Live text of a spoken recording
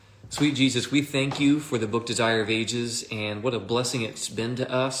Sweet Jesus, we thank you for the book Desire of Ages, and what a blessing it's been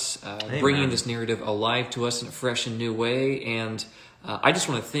to us, bringing this narrative alive to us in a fresh and new way. And I just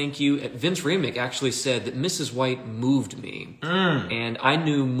want to thank you. Vince Ramick actually said that Mrs. White moved me. And I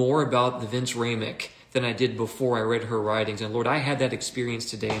knew more about the Vince Ramick than I did before I read her writings. And Lord, I had that experience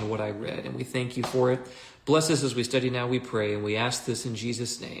today in what I read, and we thank you for it. Bless us as we study now, we pray, and we ask this in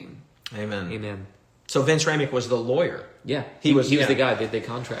Jesus' name. Amen. Amen. So Vince Ramick was the lawyer. Yeah, he was the guy that they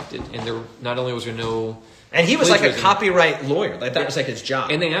contracted, and there not only was there no, and he was like a copyright lawyer. Like that was like his job.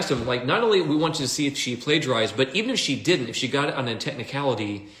 And they asked him, like, not only we want you to see if she plagiarized, but even if she didn't, if she got it on a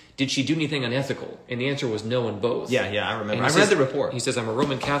technicality, did she do anything unethical? And the answer was no in both. Yeah, I remember. I read the report. He says, I'm a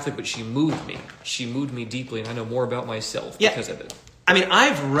Roman Catholic, but she moved me. She moved me deeply, and I know more about myself because of it. I mean,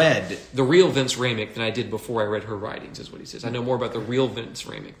 I've read the real Vince Ramick than I did before I read her writings, is what he says. I know more about the real Vince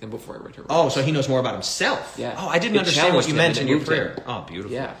Ramick than before I read her writings. Oh, so he knows more about himself. Yeah. Oh, I didn't understand what you meant in your prayer. Oh,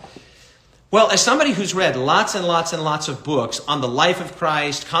 beautiful. Yeah. Well, as somebody who's read lots and lots and lots of books on the life of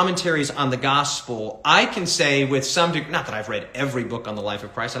Christ, commentaries on the gospel, I can say with some degree, not that I've read every book on the life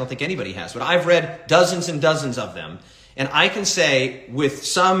of Christ, I don't think anybody has, but I've read dozens and dozens of them. And I can say with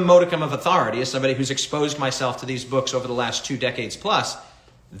some modicum of authority, as somebody who's exposed myself to these books over the last 2 decades plus,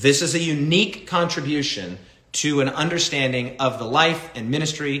 this is a unique contribution to an understanding of the life and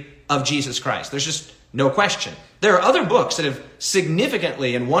ministry of Jesus Christ. There's just no question. There are other books that have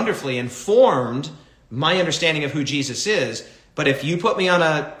significantly and wonderfully informed my understanding of who Jesus is. But if you put me on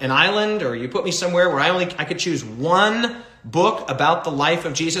an island, or you put me somewhere where I could choose one book about the life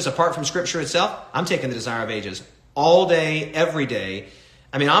of Jesus apart from Scripture itself, I'm taking the Desire of Ages all day, every day.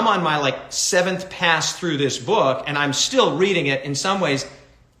 I mean, I'm on my 7th pass through this book, and I'm still reading it in some ways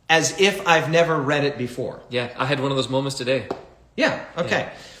as if I've never read it before. Yeah, I had one of those moments today. Yeah,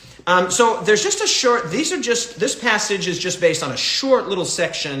 okay. Yeah. So there's just a short, this passage is just based on a short little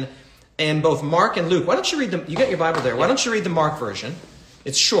section in both Mark and Luke. Why don't you read them? You got your Bible there. Why don't you read the Mark version?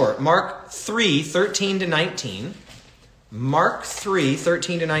 It's short. Mark 3:13-19. Mark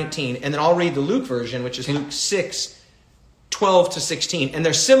 3:13-19. And then I'll read the Luke version, which is Luke 6:12-16. And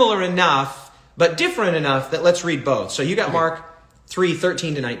they're similar enough, but different enough that let's read both. So you got Mark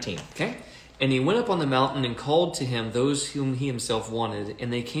 3:13-19. Okay. And he went up on the mountain and called to him those whom he himself wanted,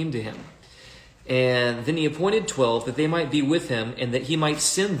 and they came to him. And then he appointed 12 that they might be with him, and that he might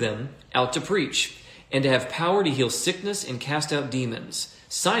send them out to preach, and to have power to heal sickness and cast out demons.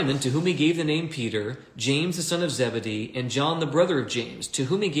 Simon, to whom he gave the name Peter, James the son of Zebedee, and John the brother of James, to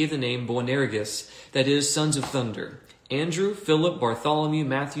whom he gave the name Boanerges, that is, sons of thunder. Andrew, Philip, Bartholomew,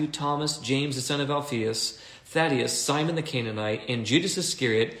 Matthew, Thomas, James the son of Alphaeus, Thaddeus, Simon the Canaanite, and Judas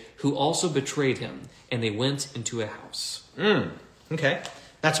Iscariot, who also betrayed him. And they went into a house. Okay.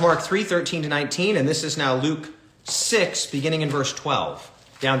 That's Mark 3:13-19, and this is now Luke 6, beginning in verse 12,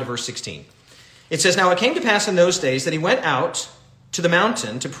 down to verse 16. It says, Now it came to pass in those days that he went out to the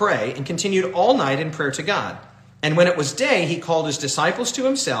mountain to pray, and continued all night in prayer to God. And when it was day, he called his disciples to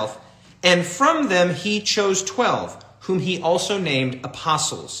himself, and from them he chose 12, whom he also named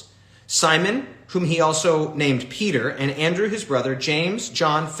apostles. Simon, whom he also named Peter, and Andrew his brother, James,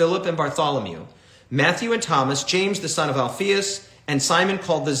 John, Philip, and Bartholomew, Matthew and Thomas, James the son of Alphaeus, and Simon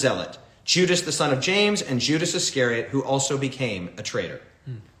called the Zealot, Judas the son of James, and Judas Iscariot, who also became a traitor.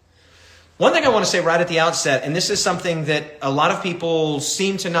 One thing I want to say right at the outset, and this is something that a lot of people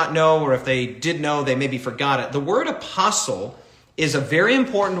seem to not know, or if they did know, they maybe forgot it. The word apostle is a very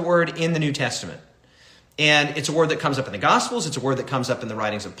important word in the New Testament. And it's a word that comes up in the Gospels. It's a word that comes up in the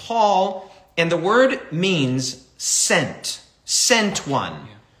writings of Paul. And the word means sent. Sent one.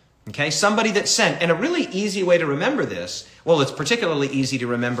 Okay, somebody that sent. And a really easy way to remember this, well, it's particularly easy to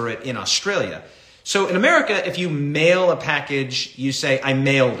remember it in Australia. So in America, if you mail a package, you say, I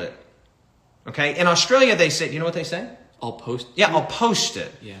mailed it. Okay, in Australia, they say, you know what they say? I'll post it. Yeah, I'll post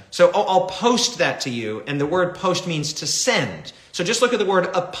it. Yeah. So I'll post that to you. And the word post means to send. So just look at the word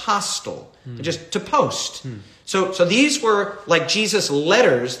apostle, just to post. So these were like Jesus'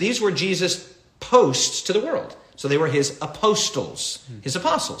 letters. These were Jesus' posts to the world. So they were his apostles, his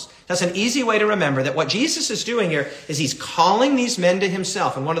apostles. That's an easy way to remember that what Jesus is doing here is he's calling these men to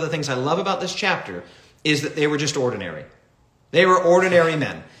himself. And one of the things I love about this chapter is that they were just ordinary. They were ordinary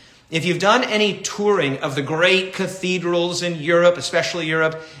men. If you've done any touring of the great cathedrals in Europe, especially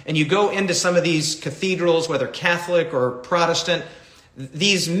Europe, and you go into some of these cathedrals, whether Catholic or Protestant,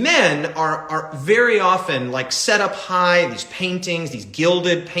 these men are very often set up high, these paintings, these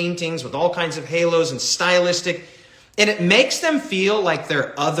gilded paintings with all kinds of halos and stylistic, and it makes them feel like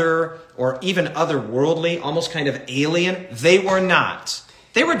they're other or even otherworldly, almost kind of alien. They were not.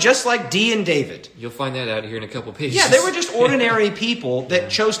 They were just like Dee and David. You'll find that out here in a couple pages. Yeah, they were just ordinary people that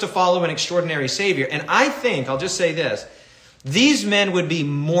chose to follow an extraordinary Savior. And I think, I'll just say this, these men would be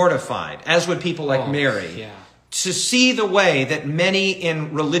mortified, as would people like Mary, to see the way that many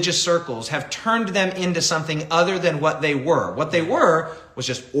in religious circles have turned them into something other than what they were. What they were was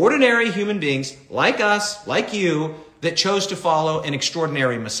just ordinary human beings like us, like you, that chose to follow an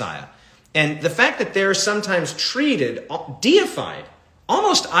extraordinary Messiah. And the fact that they're sometimes treated, deified,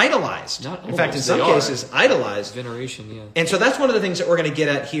 almost idolized. In fact, in some cases, idolized. Veneration, yeah. And so that's one of the things that we're going to get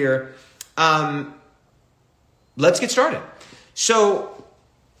at here. Let's get started. So,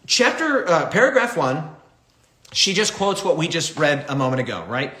 paragraph 1, she just quotes what we just read a moment ago,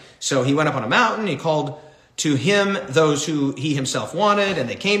 right? So he went up on a mountain, he called to him those who he himself wanted, and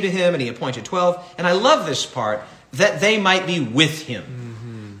they came to him, and he appointed 12. And I love this part, that they might be with him.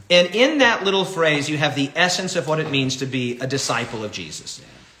 Mm-hmm. And in that little phrase, you have the essence of what it means to be a disciple of Jesus. Yeah.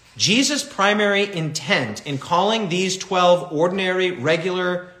 Jesus' primary intent in calling these 12 ordinary,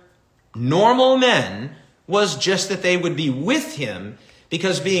 regular, normal men was just that they would be with him,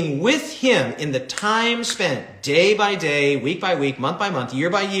 because being with him in the time spent day by day, week by week, month by month, year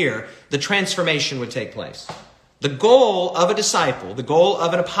by year, the transformation would take place. The goal of a disciple, the goal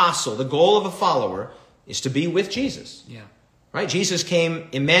of an apostle, the goal of a follower is to be with Jesus. Yeah. Right? Jesus came,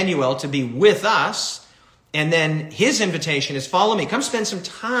 Emmanuel, to be with us, and then his invitation is follow me. Come spend some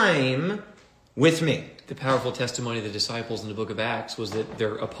time with me. The powerful testimony of the disciples in the book of Acts was that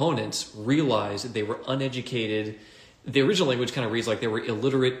their opponents realized that they were uneducated. The original language kind of reads like they were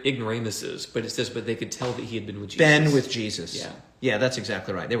illiterate ignoramuses, but it says, but they could tell that he had been with Jesus. Been with Jesus. Yeah. Yeah, that's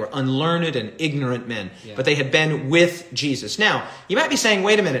exactly right. They were unlearned and ignorant men, but they had been with Jesus. Now, you might be saying,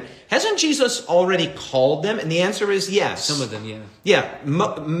 wait a minute, hasn't Jesus already called them? And the answer is yes. Some of them, yeah. Yeah,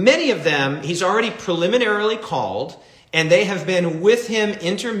 many of them, he's already preliminarily called, and they have been with him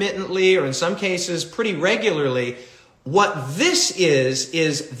intermittently, or in some cases pretty regularly. What this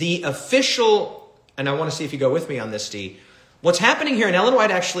is the official, and I want to see if you go with me on this, Steve. What's happening here, and Ellen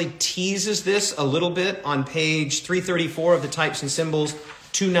White actually teases this a little bit on page 334 of the Types and Symbols,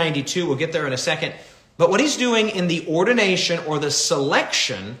 292. We'll get there in a second. But what he's doing in the ordination or the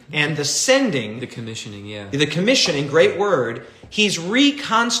selection and the sending, the commissioning, the commissioning, great word, he's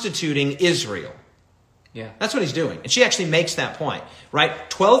reconstituting Israel. Yeah. That's what he's doing. And she actually makes that point,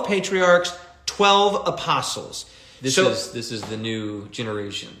 right? 12 patriarchs, 12 apostles. This is the new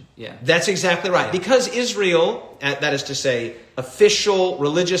generation. Yeah. That's exactly right. Yeah. Because Israel, that is to say, official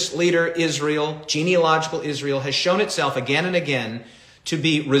religious leader Israel, genealogical Israel, has shown itself again and again to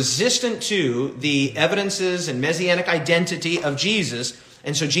be resistant to the evidences and messianic identity of Jesus.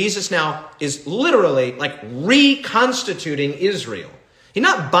 And so Jesus now is literally like reconstituting Israel. He's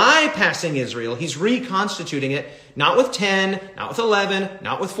not bypassing Israel. He's reconstituting it, not with 10, not with 11,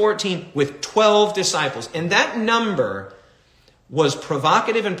 not with 14, with 12 disciples. And that number was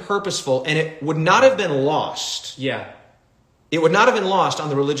provocative and purposeful, and it would not have been lost. Yeah. It would not have been lost on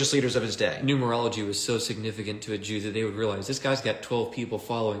the religious leaders of his day. Numerology was so significant to a Jew that they would realize, this guy's got 12 people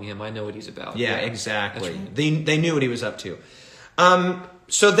following him. I know what he's about. Yeah, exactly. Right. They knew what he was up to.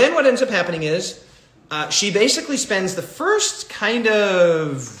 So then what ends up happening is, she basically spends the first kind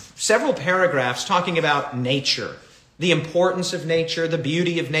of several paragraphs talking about nature, the importance of nature, the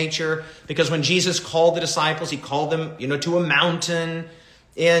beauty of nature, because when Jesus called the disciples, he called them, to a mountain.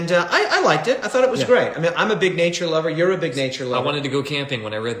 And I liked it. I thought it was great. I mean, I'm a big nature lover. You're a big nature lover. I wanted to go camping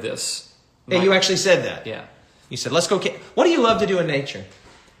when I read this. And you actually said that. Yeah. You said, let's go What do you love to do in nature?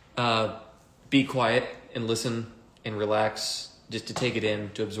 Be quiet and listen and relax, just to take it in,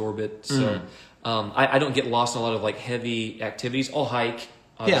 to absorb it. So I don't get lost in a lot of like heavy activities. I'll hike,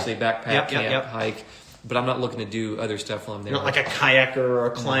 obviously backpack, camp, hike, but I'm not looking to do other stuff while I'm there. Not like a kayaker or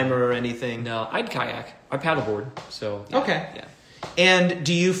a climber or anything? No, I'd kayak. I paddleboard. So okay. Yeah. And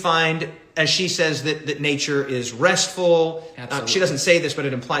do you find, as she says, that nature is restful? Absolutely. She doesn't say this, but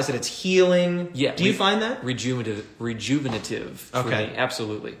it implies that it's healing. Yeah. Do you find that? Rejuvenative for me.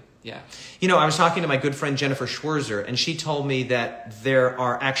 Absolutely. Yeah. I was talking to my good friend Jennifer Schwerzer, and she told me that there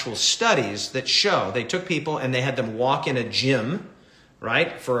are actual studies that show they took people and they had them walk in a gym,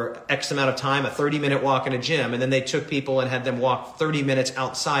 right, for X amount of time, a 30-minute walk in a gym, and then they took people and had them walk 30 minutes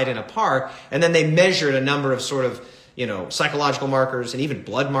outside in a park, and then they measured a number of sort of, psychological markers and even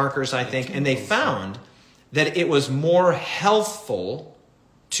blood markers, I think, and they found that it was more healthful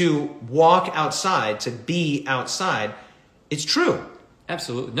to walk outside, to be outside. It's true.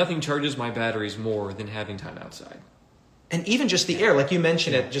 Absolutely. Nothing charges my batteries more than having time outside. And even just the air, like you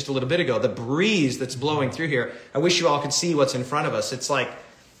mentioned it just a little bit ago, the breeze that's blowing through here. I wish you all could see what's in front of us. It's like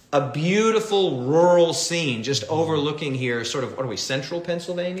a beautiful rural scene just overlooking here, sort of, what are we, central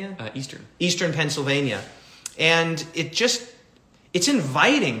Pennsylvania? Eastern Pennsylvania. And it's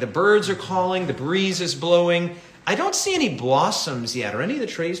inviting. The birds are calling, the breeze is blowing. I don't see any blossoms yet. Are any of the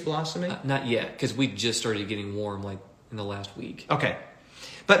trees blossoming? Not yet, because we just started getting warm like in the last week. Okay.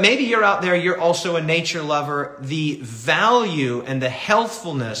 But maybe you're out there, you're also a nature lover. The value and the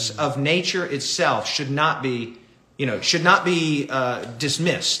healthfulness of nature itself should not be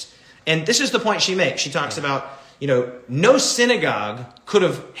dismissed. And this is the point she makes. She talks about, no synagogue could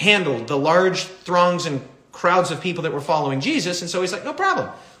have handled the large throngs and crowds of people that were following Jesus. And so he's like, no problem.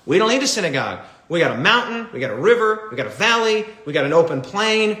 We don't need a synagogue. We got a mountain, we got a river, we got a valley, we got an open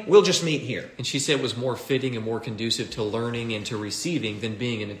plain. We'll just meet here. And she said it was more fitting and more conducive to learning and to receiving than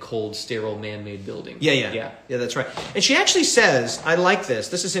being in a cold, sterile, man-made building. Yeah, that's right. And she actually says, I like this.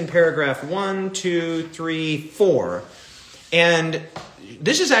 This is in paragraph 1, 2, 3, 4. And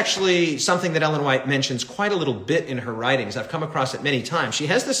this is actually something that Ellen White mentions quite a little bit in her writings. I've come across it many times. She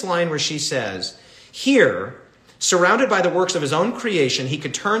has this line where she says, here, surrounded by the works of his own creation, he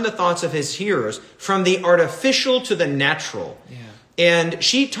could turn the thoughts of his hearers from the artificial to the natural. Yeah. And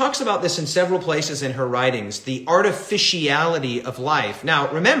she talks about this in several places in her writings, the artificiality of life.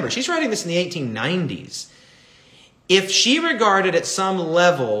 Now, remember, she's writing this in the 1890s. If she regarded at some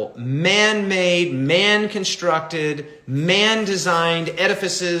level man-made, man-constructed, man-designed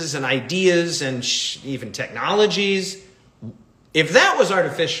edifices and ideas and even technologies, if that was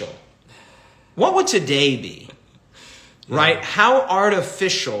artificial, what would today be? Right? How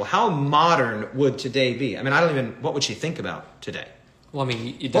artificial, how modern would today be? I mean, what would she think about today? Well, I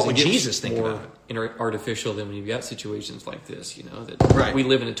mean, what would Jesus think more about it? Artificial than when you've got situations like this, that right. We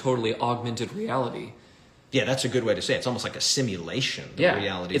live in a totally augmented reality. Yeah, that's a good way to say it. It's almost like a simulation of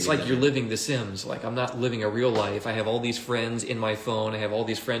reality. It's like you're living The Sims. Like, I'm not living a real life. I have all these friends in my phone. I have all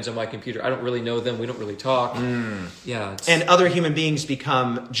these friends on my computer. I don't really know them. We don't really talk. Yeah. And other human beings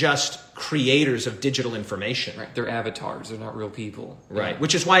become just creators of digital information. Right. They're avatars. They're not real people. Right.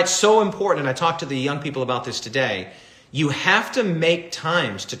 Which is why it's so important, and I talked to the young people about this today, you have to make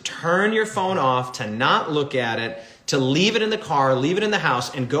times to turn your phone off, to not look at it, to leave it in the car, leave it in the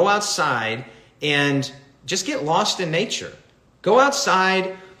house, and go outside and just get lost in nature. Go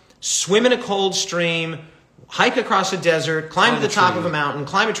outside, swim in a cold stream, hike across a desert, climb to the top of a mountain,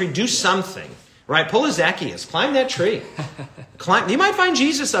 climb a tree, do something. Right? Pull a Zacchaeus, climb that tree. You might find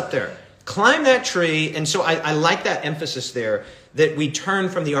Jesus up there. Climb that tree. And so I like that emphasis there, that we turn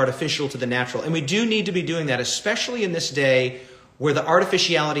from the artificial to the natural. And we do need to be doing that, especially in this day where the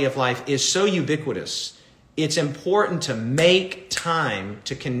artificiality of life is so ubiquitous. It's important to make time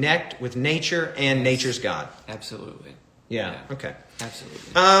to connect with nature and nature's God. Absolutely. Yeah. Okay.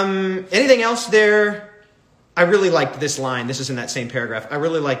 Absolutely. Anything else there? I really liked this line. This is in that same paragraph. I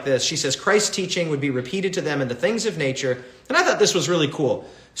really like this. She says, Christ's teaching would be repeated to them in the things of nature. And I thought this was really cool.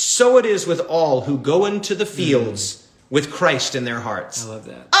 So it is with all who go into the fields with Christ in their hearts. I love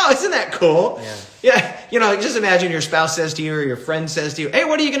that. Oh, isn't that cool? Yeah. Yeah. Just imagine your spouse says to you or your friend says to you, hey,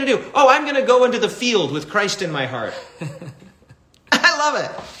 what are you going to do? Oh, I'm going to go into the field with Christ in my heart. I love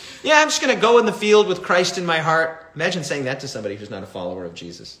it. Yeah, I'm just going to go in the field with Christ in my heart. Imagine saying that to somebody who's not a follower of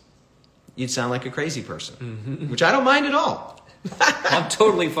Jesus. You'd sound like a crazy person, which I don't mind at all. I'm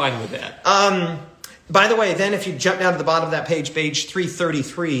totally fine with that. By the way, then if you jump down to the bottom of that page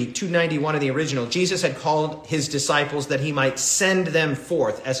 333, 291 in the original, Jesus had called his disciples that he might send them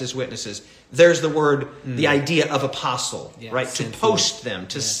forth as his witnesses. There's the word, the idea of apostle, right? To post them,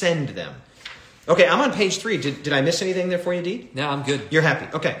 to send them. Okay, I'm on page 3. Did I miss anything there for you, Dee? No, I'm good. You're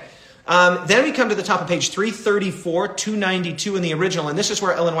happy. Okay. Then we come to the top of page 334, 292 in the original, and this is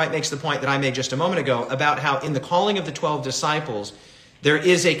where Ellen White makes the point that I made just a moment ago about how in the calling of the 12 disciples, there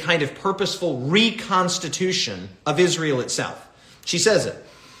is a kind of purposeful reconstitution of Israel itself. She says it.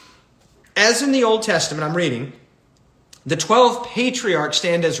 As in the Old Testament, I'm reading, the 12 patriarchs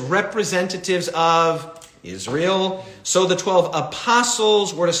stand as representatives of Israel, so the 12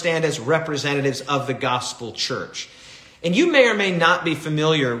 apostles were to stand as representatives of the gospel church. And you may or may not be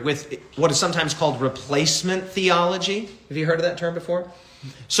familiar with what is sometimes called replacement theology. Have you heard of that term before?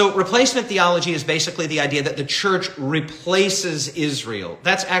 So replacement theology is basically the idea that the church replaces Israel.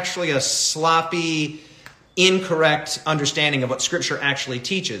 That's actually a sloppy, incorrect understanding of what Scripture actually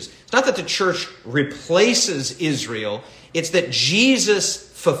teaches. It's not that the church replaces Israel. It's that Jesus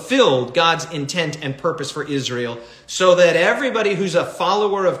fulfilled God's intent and purpose for Israel so that everybody who's a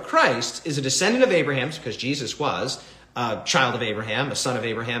follower of Christ is a descendant of Abraham, because Jesus was a child of Abraham, a son of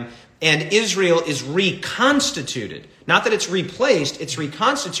Abraham, and Israel is reconstituted. Not that it's replaced, it's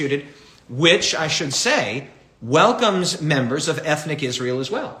reconstituted, which I should say welcomes members of ethnic Israel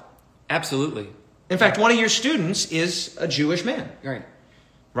as well. Absolutely. In fact, one of your students is a Jewish man. Right.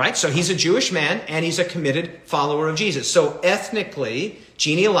 Right? So he's a Jewish man and he's a committed follower of Jesus. So ethnically,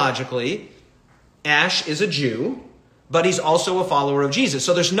 genealogically, Ash is a Jew, but he's also a follower of Jesus.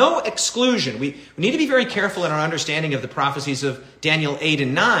 So there's no exclusion. We need to be very careful in our understanding of the prophecies of Daniel 8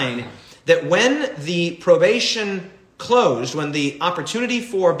 and 9, that when the probation closed, when the opportunity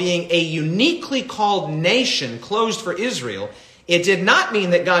for being a uniquely called nation closed for Israel, it did not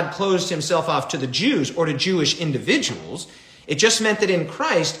mean that God closed himself off to the Jews or to Jewish individuals. It just meant that in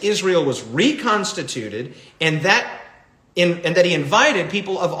Christ, Israel was reconstituted, and that he invited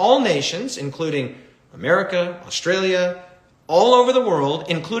people of all nations, including America, Australia, all over the world,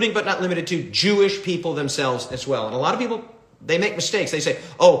 including but not limited to Jewish people themselves as well. And a lot of people, they make mistakes. They say,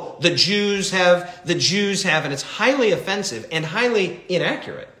 oh, the Jews have, and it's highly offensive and highly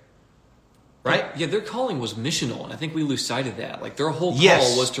inaccurate. Right? Yeah, their calling was missional, and I think we lose sight of that. Like, their whole call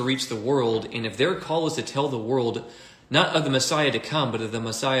Yes. was to reach the world, and if their call is to tell the world, not of the Messiah to come, but of the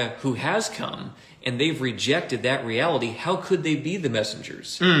Messiah who has come, and they've rejected that reality, how could they be the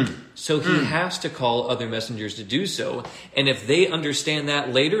messengers? So he has to call other messengers to do so, and if they understand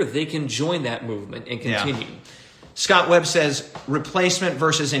that later, they can join that movement and continue. Yeah. Scott Webb says, replacement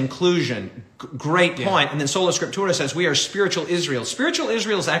versus inclusion. Great point. And then Sola Scriptura says, we are spiritual Israel. Spiritual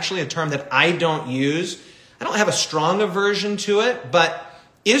Israel is actually a term that I don't use. I don't have a strong aversion to it, but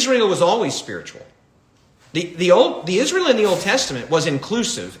Israel was always spiritual. The Israel in the Old Testament was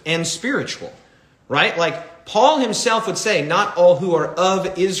inclusive and spiritual, right? Like Paul himself would say, not all who are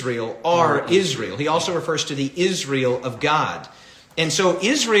of Israel are Israel. He also refers to the Israel of God. And so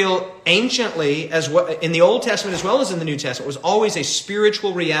Israel anciently, as well, in the Old Testament as well as in the New Testament, was always a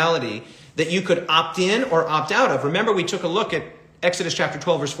spiritual reality that you could opt in or opt out of. Remember, we took a look at Exodus chapter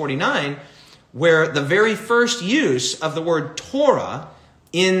 12, verse 49, where the very first use of the word Torah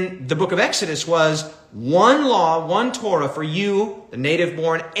in the book of Exodus was one law, one Torah for you, the native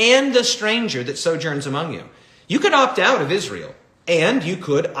born, and the stranger that sojourns among you. You could opt out of Israel, and you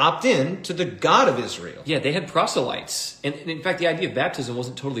could opt in to the God of Israel. Yeah, they had proselytes. And in fact, the idea of baptism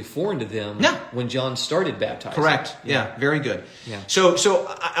wasn't totally foreign to them when John started baptizing. Correct. Yeah, very good. Yeah.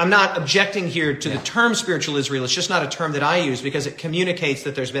 So I'm not objecting here to the term spiritual Israel. It's just not a term that I use because it communicates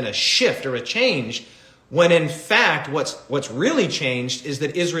that there's been a shift or a change, when in fact what's really changed is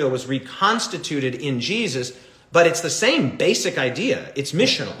that Israel was reconstituted in Jesus, but it's the same basic idea. It's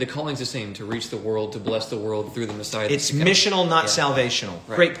missional. The calling's the same, to reach the world, to bless the world through the Messiah. It's missional, not salvational.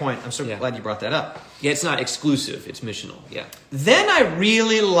 Right. Great point. I'm so glad you brought that up. Yeah, it's not exclusive. It's missional. Yeah. Then I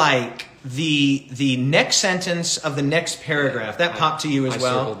really like the next sentence of the next paragraph. That popped to you as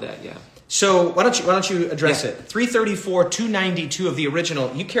well. I circled that, yeah. So why don't you address it? 334, 292 of the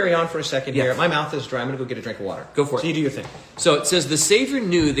original. You carry on for a second here. My mouth is dry. I'm going to go get a drink of water. Go for it. So you do your thing. So it says, the Savior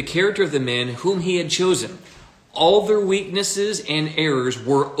knew the character of the men whom he had chosen. All their weaknesses and errors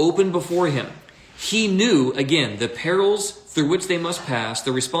were open before him. He knew, again, the perils through which they must pass,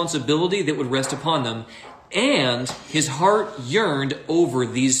 the responsibility that would rest upon them, and his heart yearned over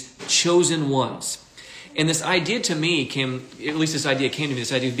these chosen ones. And this idea to me came to me, this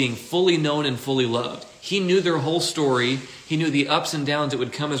idea of being fully known and fully loved. He knew their whole story. He knew the ups and downs that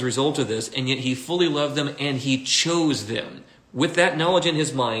would come as a result of this, and yet he fully loved them and he chose them. With that knowledge in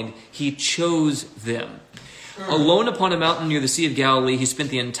his mind, he chose them. Alone upon a mountain near the Sea of Galilee, he spent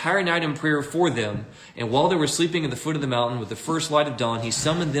the entire night in prayer for them, and while they were sleeping at the foot of the mountain with the first light of dawn, he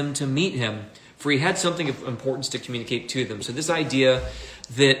summoned them to meet him, for he had something of importance to communicate to them. So this idea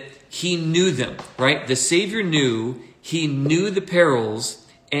that he knew them, right? The Savior knew, he knew the perils,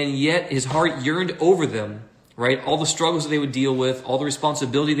 and yet his heart yearned over them, right? All the struggles that they would deal with, all the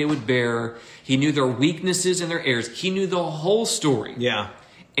responsibility they would bear. He knew their weaknesses and their errors. He knew the whole story. Yeah.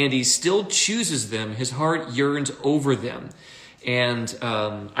 And he still chooses them. His heart yearns over them. And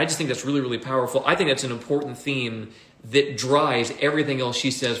I just think that's really, really powerful. I think that's an important theme that drives everything else she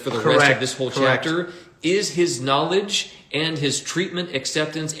says for the rest of this whole chapter, is his knowledge and his treatment,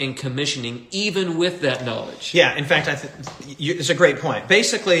 acceptance, and commissioning, even with that knowledge. Yeah, in fact, it's a great point.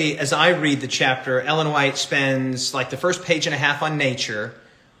 Basically, as I read the chapter, Ellen White spends like the first page and a half on nature,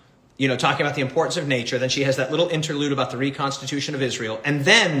 talking about the importance of nature. Then she has that little interlude about the reconstitution of Israel. And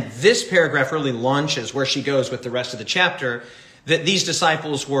then this paragraph really launches where she goes with the rest of the chapter, that these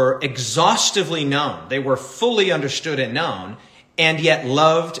disciples were exhaustively known. They were fully understood and known, and yet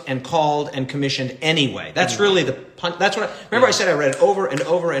loved and called and commissioned anyway. That's really I said I read it over and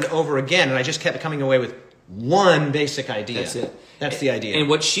over and over again, and I just kept coming away with one basic idea. That's it. That's the idea. And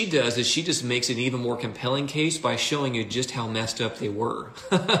what she does is she just makes an even more compelling case by showing you just how messed up they were.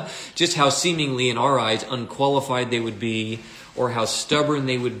 Just how seemingly, in our eyes, unqualified they would be, or how stubborn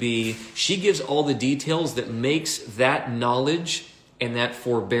they would be. She gives all the details that makes that knowledge and that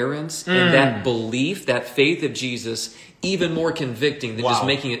forbearance and that belief, that faith of Jesus, even more convicting than just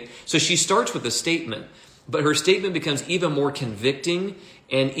making it. So she starts with a statement, but her statement becomes even more convicting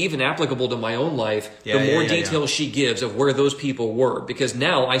and even applicable to my own life, the more detail she gives of where those people were. Because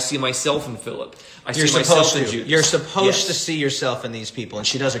now I see myself in Philip. I see myself in Judas. You're supposed to see yourself in these people, and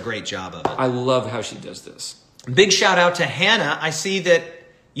she does a great job of it. I love how she does this. Big shout out to Hannah. I see that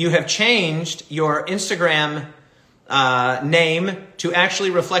you have changed your Instagram name to actually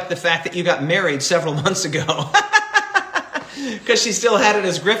reflect the fact that you got married several months ago. Because she still had it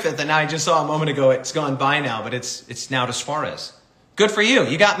as Griffith, and I just saw a moment ago it's gone by now, but it's now to Suarez. Good for you.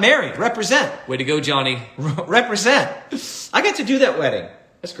 You got married. Represent. Way to go, Johnny. Represent. I got to do that wedding.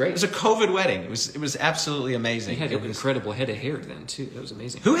 That's great. It was a COVID wedding. It was absolutely amazing. You had an incredible head of hair then, too. That was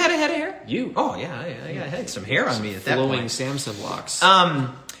amazing. Who had a head of hair? You. Oh, yeah. I had some hair on me at that point. Flowing Samson locks.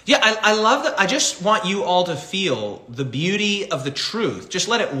 Yeah, I love that. I just want you all to feel the beauty of the truth. Just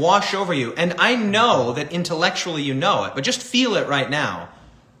let it wash over you. And I know that intellectually you know it, but just feel it right now.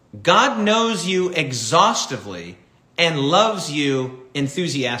 God knows you exhaustively and loves you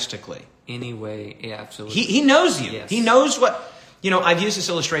enthusiastically. Anyway, yeah, absolutely. He knows you. Yes. He knows what... You know, I've used this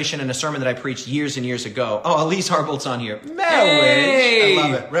illustration in a sermon that I preached years and years ago. Oh, Elise Harbolt's on here. Marriage. Hey! I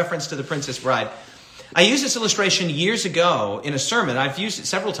love it. Reference to The Princess Bride. I used this illustration years ago in a sermon. I've used it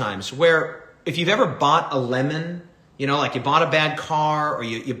several times where if you've ever bought a lemon, you know, like you bought a bad car or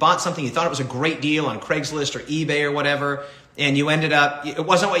you bought something, you thought it was a great deal on Craigslist or eBay or whatever, and you ended up, it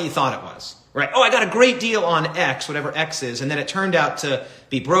wasn't what you thought it was. Right? Oh, I got a great deal on X, whatever X is, and then it turned out to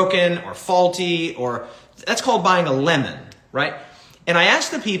be broken or faulty, or that's called buying a lemon, right? And I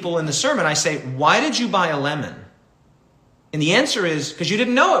asked the people in the sermon, I say, why did you buy a lemon? And the answer is, because you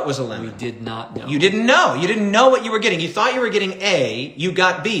didn't know it was a lemon. We did not know. You didn't know. You didn't know what you were getting. You thought you were getting A, you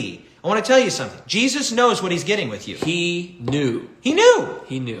got B. I want to tell you something. Jesus knows what he's getting with you. He knew. He knew.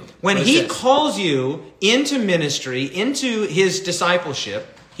 He knew. When he calls you into ministry, into his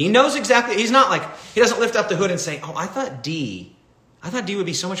discipleship, he knows exactly. He's not like, he doesn't lift up the hood and say, oh, I thought D would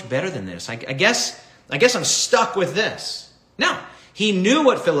be so much better than this. I guess I'm stuck with this. No. He knew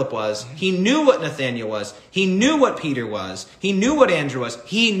what Philip was. He knew what Nathaniel was. He knew what Peter was. He knew what Andrew was.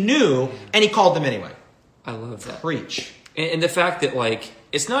 He knew, and he called them anyway. I love that. Preach. And the fact that, like,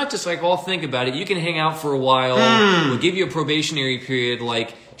 it's not just like, oh, think about it. You can hang out for a while. We'll give you a probationary period.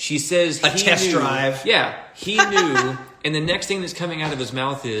 Like, she says, a test drive. Yeah, he knew. And the next thing that's coming out of his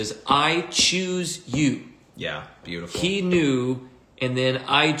mouth is, I choose you. Yeah, beautiful. He knew, and then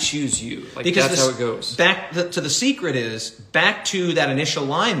I choose you. Like, because that's how it goes. To the secret is, back to that initial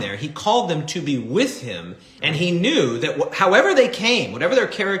line there, he called them to be with him, and he knew that however they came, whatever their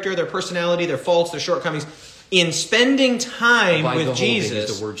character, their personality, their faults, their shortcomings, in spending time with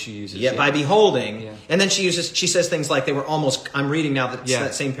Jesus, is the word she uses. Yeah, by beholding. Yeah. And then she says things like they were almost, I'm reading now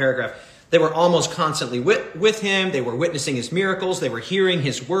that same paragraph, they were almost constantly with him, they were witnessing his miracles, they were hearing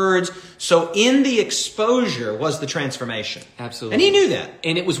his words. So in the exposure was the transformation. Absolutely. And he knew that.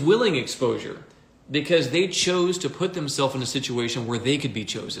 And it was willing exposure, because they chose to put themselves in a situation where they could be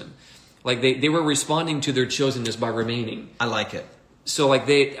chosen. Like they were responding to their chosenness by remaining. I like it. So like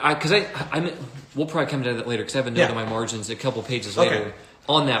we'll probably come to that later, because I have a note in my margins a couple pages later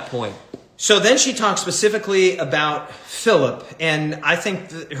on that point. So then she talks specifically about Philip, and I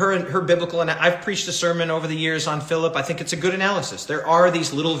think her biblical, and I've preached a sermon over the years on Philip. I think it's a good analysis. There are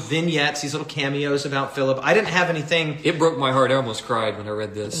these little vignettes, these little cameos about Philip. I didn't have anything. It broke my heart. I almost cried when I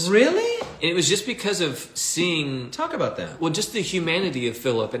read this. Really? And it was just because of seeing. Talk about that. Well, just the humanity of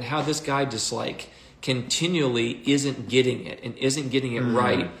Philip and how this guy just like continually isn't getting it and isn't getting it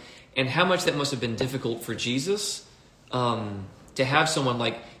right, and how much that must have been difficult for Jesus. To have someone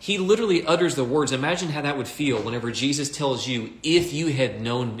like, he literally utters the words. Imagine how that would feel whenever Jesus tells you, if you had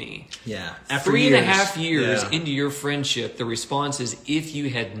known me. Yeah. After 3.5 years into your friendship, the response is, if you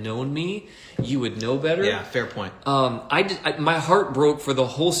had known me, you would know better. Yeah, fair point. My heart broke for the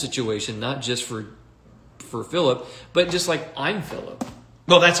whole situation, not just for Philip, but just like, I'm Philip.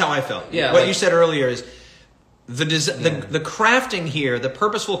 Well, that's how I felt. Yeah, what you said earlier is, the crafting here, the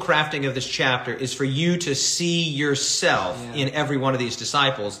purposeful crafting of this chapter is for you to see yourself in every one of these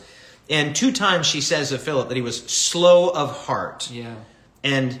disciples. And 2 times she says of Philip that he was slow of heart. Yeah.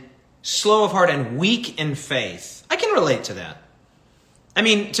 And slow of heart and weak in faith. I can relate to that. I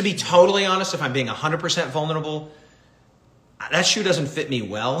mean, to be totally honest, if I'm being 100% vulnerable, that shoe doesn't fit me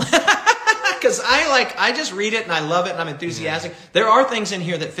well. Because I just read it and I love it and I'm enthusiastic. There are things in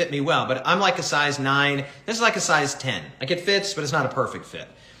here that fit me well, but I'm like a size 9. This is like a size 10. Like it fits, but it's not a perfect fit.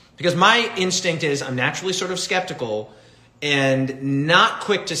 Because my instinct is I'm naturally sort of skeptical and not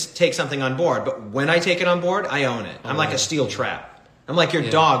quick to take something on board. But when I take it on board, I own it. I'm like a steel trap. I'm like your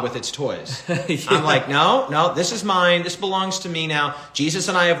dog with its toys. I'm like, no, this is mine. This belongs to me now. Jesus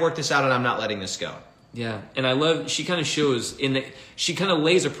and I have worked this out and I'm not letting this go. Yeah, and I love, she kind of shows, she kind of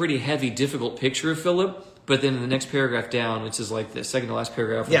lays a pretty heavy, difficult picture of Philip, but then in the next paragraph down, which is like the second to last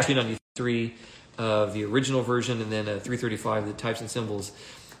paragraph, 293 of the original version, and then 335, the types and symbols.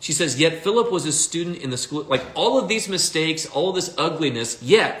 She says, yet Philip was a student in the school, like all of these mistakes, all of this ugliness,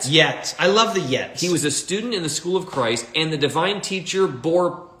 yet. I love the yet. He was a student in the school of Christ, and the divine teacher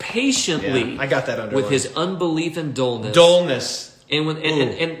bore patiently I got that underlined. with his unbelief and dullness. And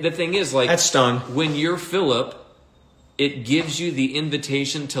and the thing is, like, that stung. When you're Philip, it gives you the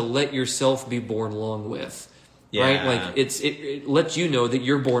invitation to let yourself be borne along with. Yeah. Right? Like it lets you know that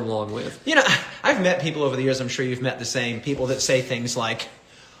you're borne along with. You know, I've met people over the years, I'm sure you've met the same people that say things like,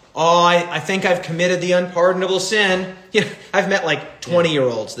 oh, I think I've committed the unpardonable sin. You know, I've met like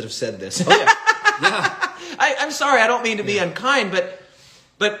 20-year-olds that have said this. Oh, yeah. I'm sorry, I don't mean to be unkind, but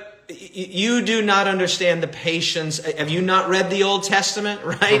you do not understand the patience. Have you not read the Old Testament?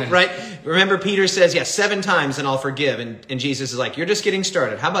 Right? Remember, Peter says, 7 times and I'll forgive. And Jesus is like, you're just getting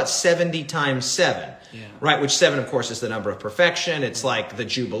started. How about 70 times 7? Yeah. Right? Which 7, of course, is the number of perfection. It's like the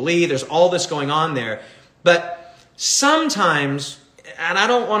Jubilee. There's all this going on there. But sometimes, and I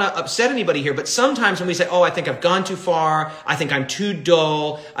don't want to upset anybody here, but sometimes when we say, oh, I think I've gone too far, I think I'm too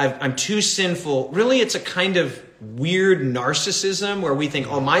dull, I'm too sinful, really it's a kind of weird narcissism where we think,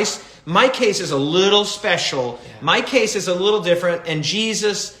 oh, my case is a little special, my case is a little different, and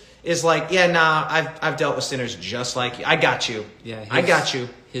Jesus is like, I've dealt with sinners just like you. I got you. I got you.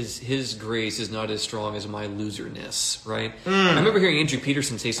 His grace is not as strong as my loserness, right? I remember hearing Andrew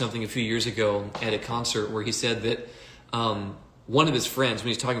Peterson say something a few years ago at a concert where he said that one of his friends, when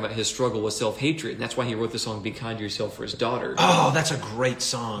he's talking about his struggle with self-hatred, and that's why he wrote the song Be Kind to Yourself for his daughter. Oh, that's a great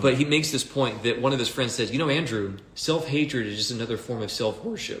song. But he makes this point that one of his friends says, Andrew, self-hatred is just another form of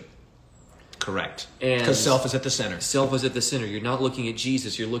self-worship. Correct. Because self is at the center. Self is at the center. You're not looking at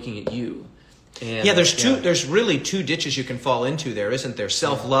Jesus, you're looking at you. And, there's really 2 ditches you can fall into there, isn't there?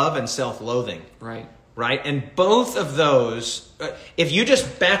 Self-love and self-loathing. Right? And both of those, if you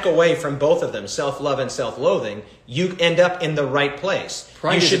just back away from both of them, self-love and self-loathing, you end up in the right place.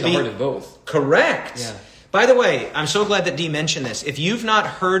 Pride is at the heart of both. Correct. Yeah. By the way, I'm so glad that Dee mentioned this. If you've not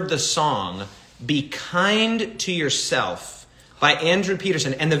heard the song, Be Kind to Yourself by Andrew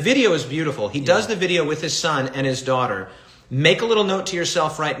Peterson, and the video is beautiful. He does the video with his son and his daughter. Make a little note to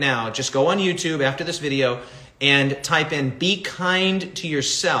yourself right now. Just go on YouTube after this video and type in Be Kind to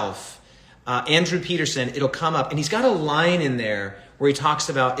Yourself. Andrew Peterson, it'll come up, and he's got a line in there where he talks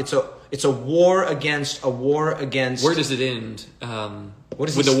about it's a war against. Where does it end?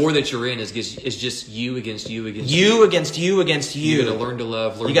 With the war that you're in is just you against you against you against you against you. You got to learn to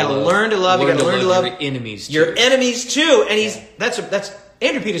love. You got to learn to love. You got to learn to love your enemies. Your enemies too. And that's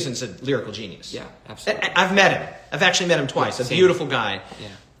Andrew Peterson's a lyrical genius. Yeah, absolutely. I've met him. I've actually met him twice. A beautiful guy. Yeah.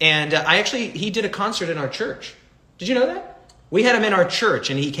 And he did a concert in our church. Did you know that? We had him in our church,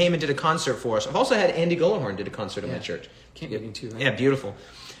 and he came and did a concert for us. I've also had Andy Golohorn did a concert in my church. Camp meeting too, right? Yeah, beautiful.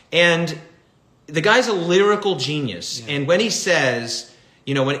 And the guy's a lyrical genius. Yeah. And when he says,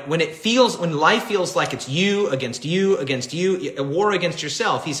 when life feels like it's you against you, a war against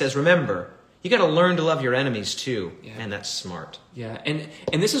yourself, he says, remember, you got to learn to love your enemies too. Yeah. And that's smart. Yeah, and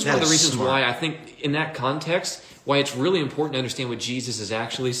this is one of the reasons why I think in that context, why it's really important to understand what Jesus is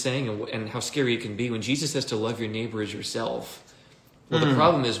actually saying and how scary it can be when Jesus says to love your neighbor as yourself. Well, the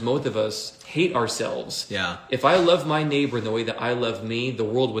problem is most of us hate ourselves. Yeah. If I love my neighbor in the way that I love me, the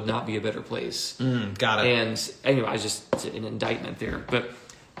world would not be a better place. Got it. And anyway, it's an indictment there. But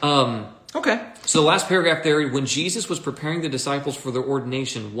okay. So the last paragraph there, when Jesus was preparing the disciples for their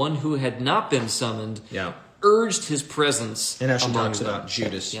ordination, one who had not been summoned urged his presence. And actually among talks them. about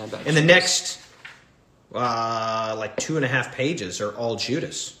Judas. Yeah, and the next 2.5 pages are all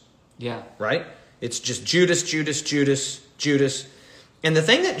Judas. Yeah. Right? It's just Judas. And the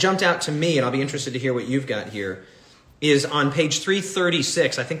thing that jumped out to me, and I'll be interested to hear what you've got here, is on page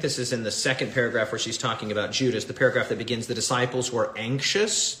 336. I think this is in the second paragraph where she's talking about Judas, the paragraph that begins, the disciples were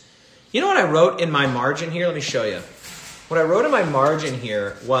anxious. You know what I wrote in my margin here? Let me show you. What I wrote in my margin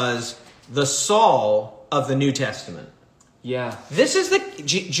here was the Saul of the New Testament. Yeah. This is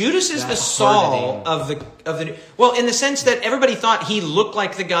Judas is That the Saul hardening. of the well, in the sense that everybody thought he looked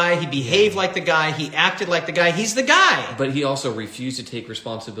like the guy, he behaved like the guy, he acted like the guy. He's the guy. But he also refused to take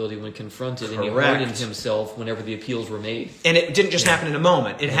responsibility when confronted, and he Correct. hardened himself whenever the appeals were made. And it didn't just happen in a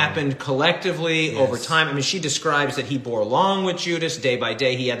moment. It happened collectively over time. I mean, she describes that he bore along with Judas day by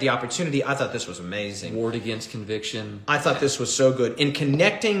day. He had the opportunity. I thought this was amazing. Warred against conviction. I thought this was so good. In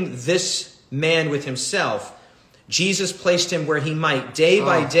connecting this man with himself, Jesus placed him where he might, day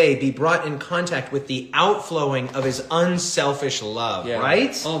by day, be brought in contact with the outflowing of his unselfish love, Yeah.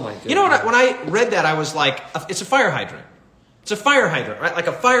 right? Oh, my goodness. You know what? When I read that, I was like, it's a fire hydrant. It's a fire hydrant, right? Like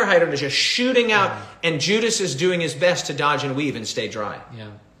a fire hydrant is just shooting out, and Judas is doing his best to dodge and weave and stay dry.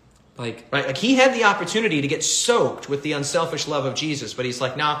 Yeah. Like, Right? Like he had the opportunity to get soaked with the unselfish love of Jesus, but he's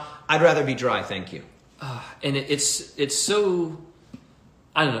like, no, I'd rather be dry, thank you. and it's so,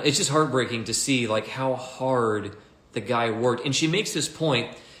 I don't know, it's just heartbreaking to see like how hard the guy worked. And she makes this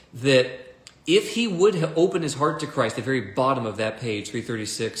point that if he would have opened his heart to Christ, the very bottom of that page,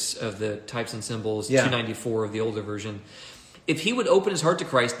 336 of the Types and Symbols, 294 of the older version, if he would open his heart to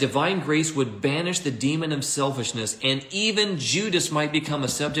Christ, divine grace would banish the demon of selfishness, and even Judas might become a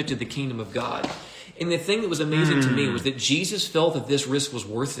subject of the kingdom of God. And the thing that was amazing to me was that Jesus felt that this risk was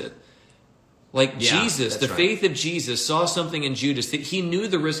worth it. Like Jesus, the faith of Jesus saw something in Judas that he knew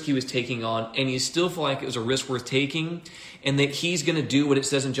the risk he was taking on, and he still felt like it was a risk worth taking, and that he's going to do what it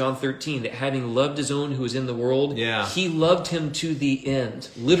says in John 13, that having loved his own who was in the world, he loved him to the end,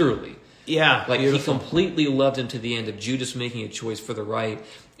 literally. Yeah, like beautiful. He completely loved him to the end of Judas making a choice for the right.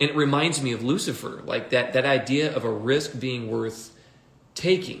 And it reminds me of Lucifer, like that idea of a risk being worth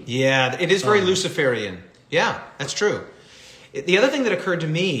taking. Yeah, it is very Luciferian. Yeah, that's true. The other thing that occurred to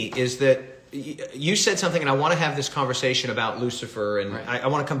me is that you said something, and I want to have this conversation about Lucifer, and I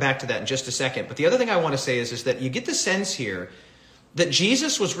want to come back to that in just a second. But the other thing I want to say is that you get the sense here that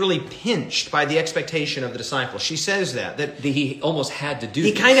Jesus was really pinched by the expectation of the disciples. She says that he almost had to do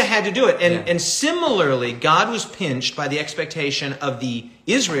He this. kind of had to do it. And similarly, God was pinched by the expectation of the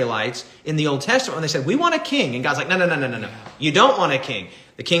Israelites in the Old Testament when they said, we want a king. And God's like, no. You don't want a king.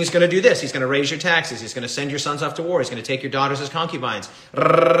 The king's going to do this. He's going to raise your taxes. He's going to send your sons off to war. He's going to take your daughters as concubines.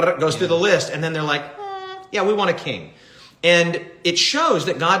 Goes through the list. And then they're like, yeah, we want a king. And it shows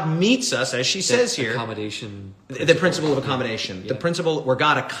that God meets us, as she says here. Accommodation. The principle of accommodation. The principle where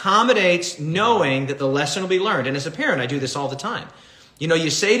God accommodates knowing that the lesson will be learned. And as a parent, I do this all the time. You know, you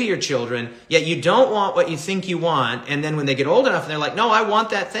say to your children, yet you don't want what you think you want. And then when they get old enough and they're like, no, I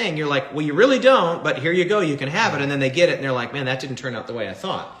want that thing. You're like, well, you really don't, but here you go. You can have it. And then they get it and they're like, man, that didn't turn out the way I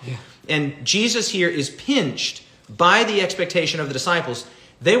thought. Yeah. And Jesus here is pinched by the expectation of the disciples.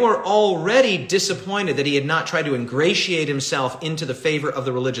 They were already disappointed that he had not tried to ingratiate himself into the favor of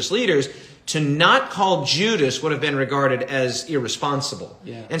the religious leaders. To not call Judas would have been regarded as irresponsible.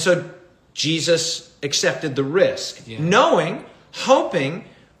 Yeah. And so Jesus accepted the risk, hoping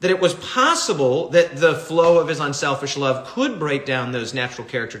that it was possible that the flow of his unselfish love could break down those natural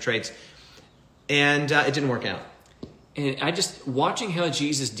character traits. And it didn't work out. And watching how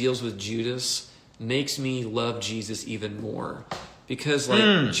Jesus deals with Judas makes me love Jesus even more. Because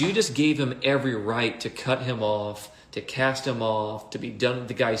Judas gave him every right to cut him off, to cast him off, to be done.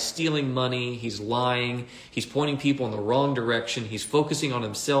 The guy's stealing money, he's lying, he's pointing people in the wrong direction, he's focusing on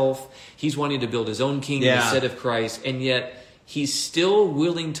himself, he's wanting to build his own kingdom instead of Christ, and yet he's still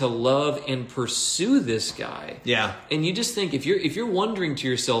willing to love and pursue this guy. Yeah. And you just think, if you're wondering to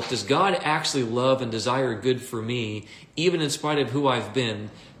yourself, does God actually love and desire good for me, even in spite of who I've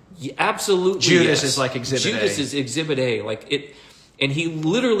been? Absolutely. Judas is like Exhibit A. Judas is Exhibit A. And he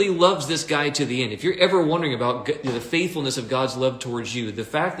literally loves this guy to the end. If you're ever wondering about the faithfulness of God's love towards you, the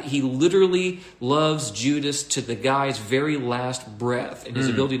fact that he literally loves Judas to the guy's very last breath and his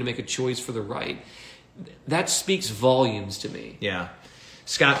ability to make a choice for the right, that speaks volumes to me. Yeah.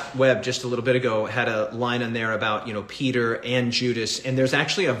 Scott Webb, just a little bit ago, had a line in there about, Peter and Judas. And there's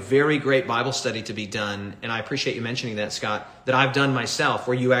actually a very great Bible study to be done. And I appreciate you mentioning that, Scott, that I've done myself,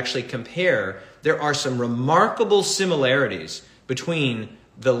 where you actually compare. There are some remarkable similarities between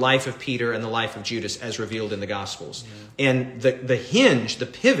the life of Peter and the life of Judas as revealed in the Gospels. Yeah. And the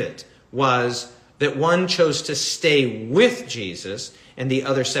pivot was that one chose to stay with Jesus and the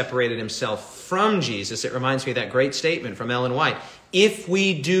other separated himself from Jesus. It reminds me of that great statement from Ellen White. If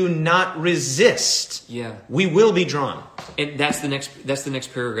we do not resist, we will be drawn. And that's the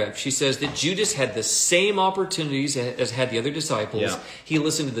next paragraph. She says that Judas had the same opportunities as had the other disciples. Yeah. He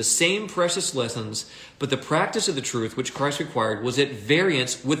listened to the same precious lessons, but the practice of the truth which Christ required was at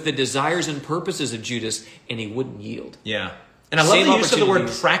variance with the desires and purposes of Judas, and he wouldn't yield. Yeah. And I love Same the use of the word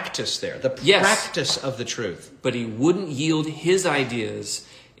opportunities. practice there. The Yes. practice of the truth. But he wouldn't yield his ideas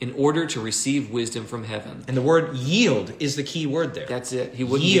in order to receive wisdom from heaven. And the word yield is the key word there. That's it. He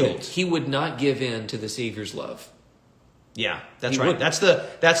wouldn't Yield. give in. He would not give in to the Savior's love. Yeah, that's He right. wouldn't.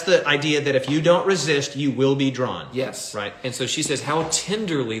 That's the idea that if you don't resist, you will be drawn. Yes. Right. And so she says how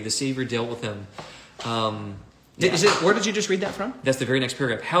tenderly the Savior dealt with him. Where did you just read that from? That's the very next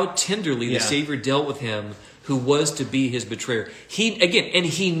paragraph. How tenderly Yeah. the Savior dealt with him who was to be his betrayer.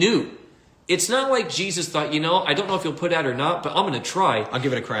 He knew. It's not like Jesus thought, I don't know if he'll put out or not, but I'm going to try. I'll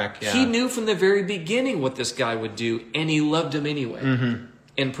give it a crack. Yeah. He knew from the very beginning what this guy would do, and he loved him anyway.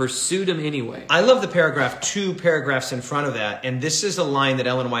 And pursued him anyway. I love the paragraph, 2 paragraphs in front of that, and this is a line that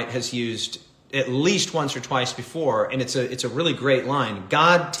Ellen White has used at least once or twice before, and it's a really great line.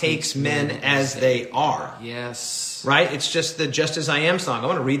 God takes men as they are. Yes. Right? It's just the Just As I Am song. I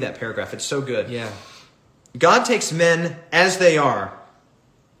want to read that paragraph. It's so good. Yeah. God takes men as they are,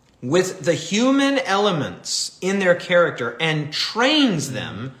 with the human elements in their character, and trains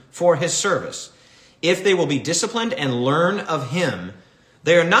them for his service. If they will be disciplined and learn of him,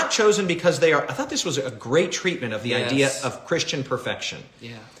 they are not chosen because they are... I thought this was a great treatment of the idea of Christian perfection.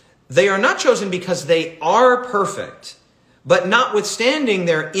 Yeah. They are not chosen because they are perfect, but notwithstanding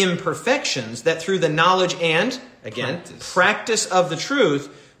their imperfections, that through the knowledge and, again, practice of the truth,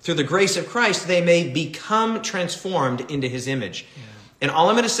 through the grace of Christ, they may become transformed into his image. Yeah. And all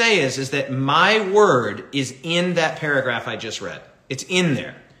I'm going to say is that my word is in that paragraph I just read. It's in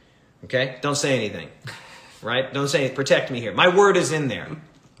there. Okay? Don't say anything. Right? Don't say, protect me here. My word is in there.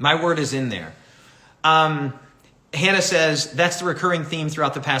 My word is in there. Hannah says, that's the recurring theme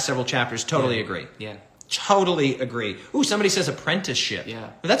throughout the past several chapters. Totally agree. Yeah. Totally agree. Ooh, somebody says apprenticeship. Yeah.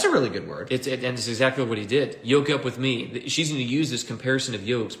 That's a really good word. And it's exactly what he did. Yoke up with me. She's going to use this comparison of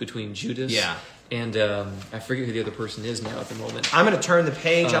yokes between Judas and I forget who the other person is now at the moment. I'm going to turn the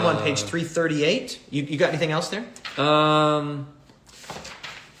page. I'm on page 338. You got anything else there?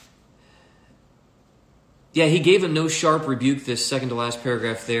 Yeah, he gave him no sharp rebuke, this second to last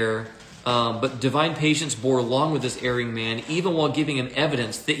paragraph there. But divine patience bore along with this erring man, even while giving him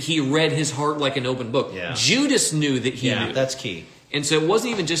evidence that he read his heart like an open book. Yeah. Judas knew that he knew. That's key. And so it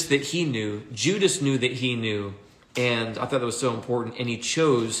wasn't even just that he knew. Judas knew that he knew. And I thought that was so important. And he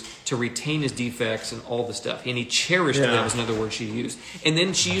chose to retain his defects and all the stuff. And he cherished them, is another word she used. And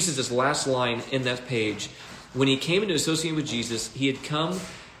then she uses this last line in that page. When he came into associating with Jesus, he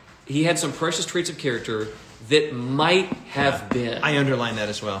had some precious traits of character that might have been. I underline that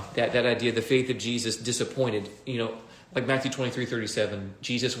as well. That idea, the faith of Jesus disappointed, like Matthew 23:37,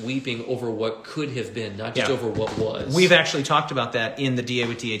 Jesus weeping over what could have been, not just over what was. We've actually talked about that in the DA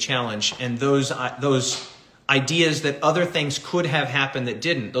with DA challenge, and those ideas that other things could have happened that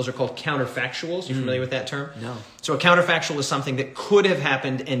didn't, those are called counterfactuals. You familiar with that term? No. So a counterfactual is something that could have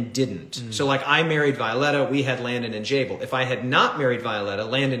happened and didn't. So like I married Violetta, we had Landon and Jabel. If I had not married Violetta,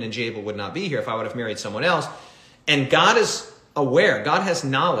 Landon and Jabel would not be here if I would have married someone else. And God is aware. God has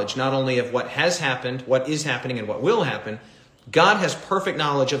knowledge not only of what has happened, what is happening, and what will happen. God has perfect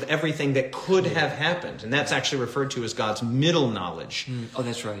knowledge of everything that could have happened. And that's actually referred to as God's middle knowledge. Oh,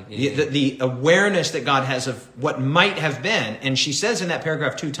 that's right. The awareness that God has of what might have been. And she says in that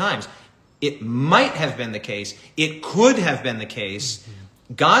paragraph 2 times, it might have been the case. It could have been the case.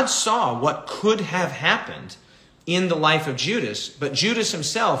 Mm-hmm. God saw what could have happened in the life of Judas, but Judas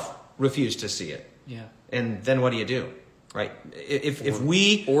himself refused to see it. Yeah. And then what do? Right?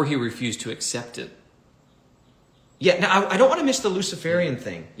 Or he refused to accept it. Yeah, now I don't want to miss the Luciferian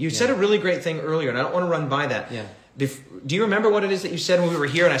thing. You said a really great thing earlier, and I don't want to run by that. Yeah. Do you remember what it is that you said when we were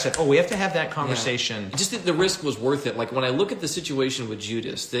here? And I said, we have to have that conversation. Yeah. Just that the risk was worth it. Like when I look at the situation with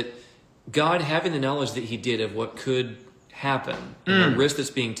Judas, that God having the knowledge that he did of what could happen, and the risk that's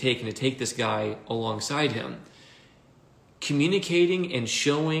being taken to take this guy alongside him, communicating and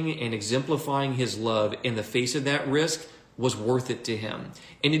showing and exemplifying his love in the face of that risk was worth it to him.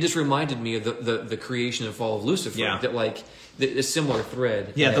 And it just reminded me of the creation and fall of Lucifer. That like a similar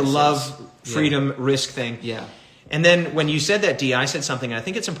thread. Yeah, the love, freedom, risk thing. Yeah. And then when you said that, Dee, I said something, and I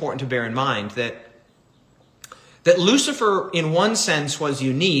think it's important to bear in mind that Lucifer in one sense was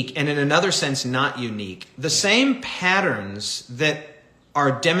unique and in another sense not unique. The same patterns that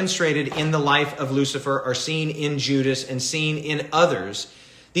are demonstrated in the life of Lucifer are seen in Judas and seen in others.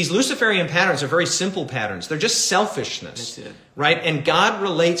 These Luciferian patterns are very simple patterns. They're just selfishness. That's it. Right? And God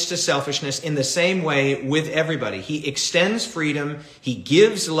relates to selfishness in the same way with everybody. He extends freedom. He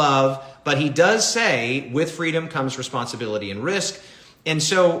gives love. But he does say, with freedom comes responsibility and risk. And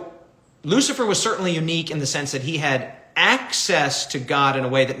so Lucifer was certainly unique in the sense that he had access to God in a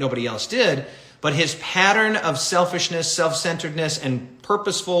way that nobody else did. But his pattern of selfishness, self-centeredness, and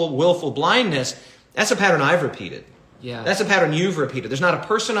purposeful, willful blindness, that's a pattern I've repeated. Yeah. That's a pattern you've repeated. There's not a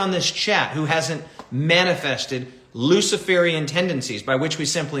person on this chat who hasn't manifested Luciferian tendencies, by which we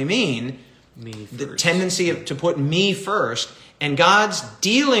simply mean the tendency to put me first. And God's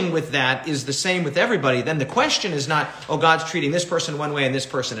dealing with that is the same with everybody. Then the question is not, oh, God's treating this person one way and this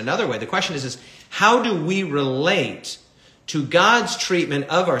person another way. The question is how do we relate to God's treatment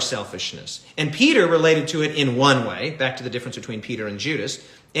of our selfishness? And Peter related to it in one way, back to the difference between Peter and Judas.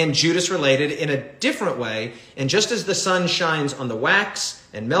 And Judas related in a different way. And just as the sun shines on the wax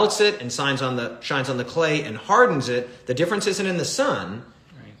and melts it and shines on the clay and hardens it, the difference isn't in the sun.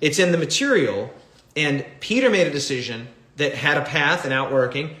 Right. It's in the material. And Peter made a decision that had a path and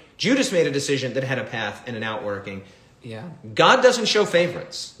outworking. Judas made a decision that had a path and an outworking. Yeah. God doesn't show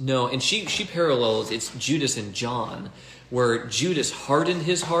favorites. No, and she parallels, it's Judas and John, where Judas hardened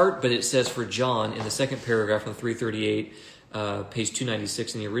his heart, but it says for John in the second paragraph on 338, page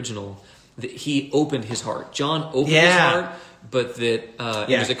 296 in the original, that he opened his heart. John opened his heart, but that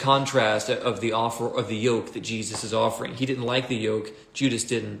there's a contrast of the offer of the yoke that Jesus is offering. He didn't like the yoke, Judas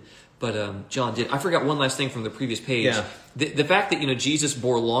didn't, but John did. I forgot one last thing from the previous page. Yeah. The fact that Jesus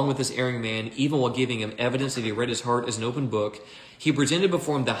bore along with this erring man, even while giving him evidence that he read his heart as an open book, he presented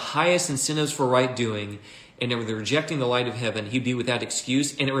before him the highest incentives for right doing, and with rejecting the light of heaven, he'd be without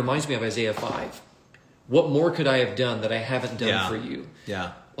excuse. And it reminds me of Isaiah 5. What more could I have done that I haven't done for you?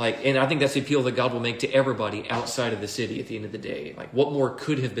 Yeah. And I think that's the appeal that God will make to everybody outside of the city at the end of the day. Like, what more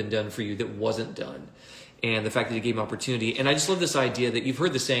could have been done for you that wasn't done? And the fact that he gave him opportunity. And I just love this idea that you've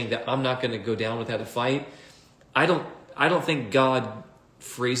heard the saying that I'm not going to go down without a fight. I don't think God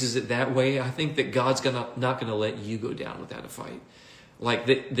phrases it that way. I think that God's not going to let you go down without a fight. Like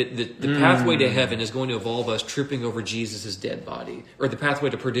the pathway to heaven is going to involve us tripping over Jesus' dead body. Or the pathway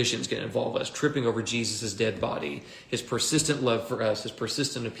to perdition is going to involve us tripping over Jesus' dead body. His persistent love for us, his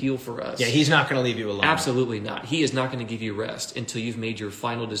persistent appeal for us. Yeah, he's not going to leave you alone. Absolutely not. He is not going to give you rest until you've made your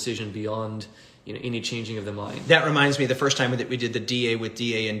final decision beyond any changing of the mind. That reminds me, the first time that we did the DA with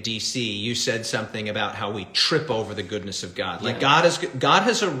DA and DC, you said something about how we trip over the goodness of God. Like God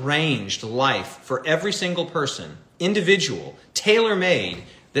has arranged life for every single person, individual, tailor-made,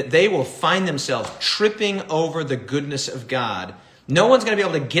 that they will find themselves tripping over the goodness of God. No one's going to be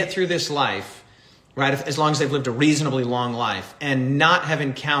able to get through this life, right, as long as they've lived a reasonably long life, and not have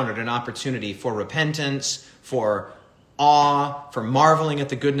encountered an opportunity for repentance, for awe, for marveling at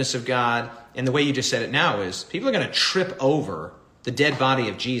the goodness of God. And the way you just said it now is people are going to trip over the dead body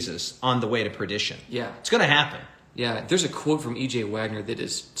of Jesus on the way to perdition. Yeah. It's going to happen. Yeah. There's a quote from E.J. Wagner that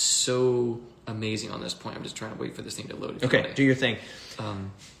is so amazing on this point. I'm just trying to wait for this thing to load. Okay, do your thing.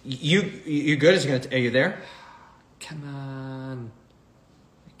 You good? Are you there? Come on.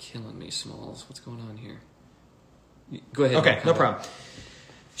 You're killing me, Smalls. What's going on here? Go ahead. Okay, no problem.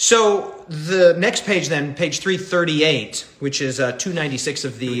 So the next page then, page 338, which is 296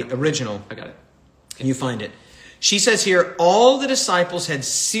 of the original. I got it. Okay. You find it. She says here, all the disciples had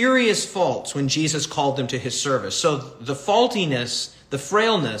serious faults when Jesus called them to his service. So the faultiness, the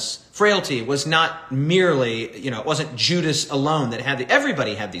frailty was not merely, it wasn't Judas alone that had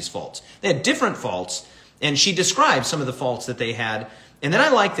everybody had these faults. They had different faults, and she described some of the faults that they had. And then I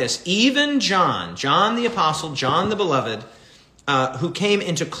like this. Even John the apostle, John the beloved, who came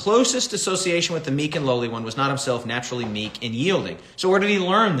into closest association with the meek and lowly one, was not himself naturally meek and yielding. So where did he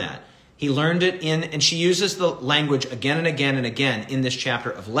learn that? He learned it and she uses the language again and again and again in this chapter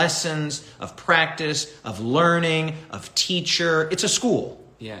of lessons, of practice, of learning, of teacher. It's a school.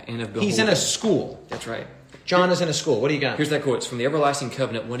 Yeah, and of beholding. He's in a school. That's right. John is in a school. What do you got? Here's that quote. It's from the Everlasting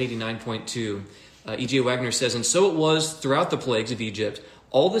Covenant, 189.2. E.J. Wagner says, "And so it was throughout the plagues of Egypt.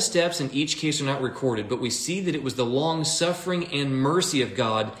 All the steps in each case are not recorded, but we see that it was the long-suffering and mercy of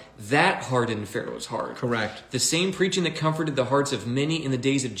God that hardened Pharaoh's heart." Correct. The same preaching that comforted the hearts of many in the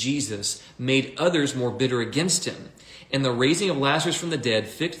days of Jesus made others more bitter against him. And the raising of Lazarus from the dead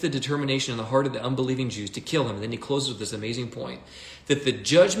fixed the determination in the heart of the unbelieving Jews to kill him. And then he closes with this amazing point, that the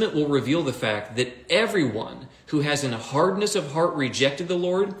judgment will reveal the fact that everyone who has in hardness of heart rejected the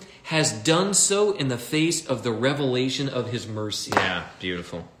Lord has done so in the face of the revelation of his mercy. Yeah,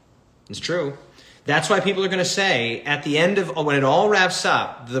 beautiful. It's true. That's why people are going to say, at the end of, when it all wraps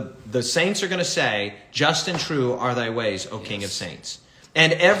up, the saints are going to say, "Just and true are thy ways, O King of saints."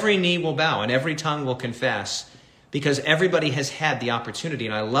 And every knee will bow and every tongue will confess, because everybody has had the opportunity.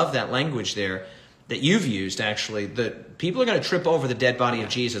 And I love that language there that you've used, actually, that people are going to trip over the dead body of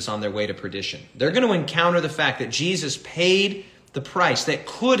Jesus on their way to perdition. They're going to encounter the fact that Jesus paid the price that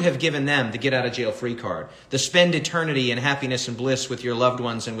could have given them the get out of jail free card, the spend eternity in happiness and bliss with your loved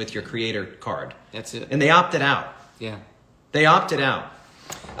ones and with your Creator card. That's it. And they opted out. Yeah. They opted out.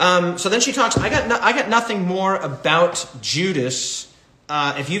 So then she talks, I got nothing more about Judas.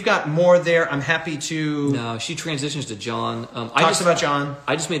 If you've got more there, I'm happy to... No, she transitions to John. Talks about John.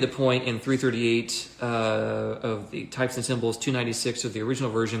 I just made the point in 338 of the Types and Symbols, 296 of the original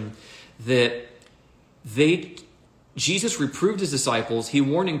version, that Jesus reproved his disciples, he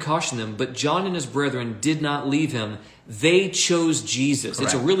warned and cautioned them, but John and his brethren did not leave him. They chose Jesus.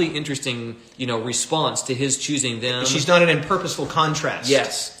 Correct. It's a really interesting, response to his choosing them. She's done it in purposeful contrast.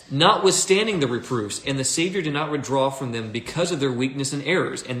 Yes. Notwithstanding the reproofs, and the Savior did not withdraw from them because of their weakness and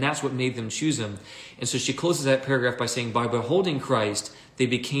errors, and that's what made them choose him. And so she closes that paragraph by saying, by beholding Christ, they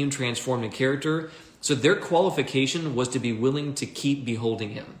became transformed in character. So their qualification was to be willing to keep beholding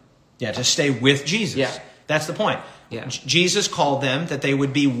him. Yeah, to stay with Jesus. Yeah. That's the point. Yeah. Jesus called them that they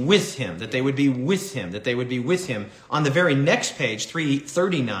would be with him, that they would be with him, that they would be with him. On the very next page,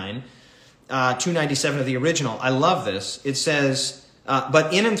 339, 297 of the original, I love this. It says,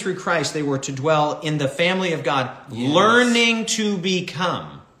 but in and through Christ they were to dwell in the family of God, yes. learning to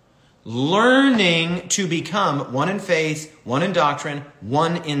become one in faith, one in doctrine,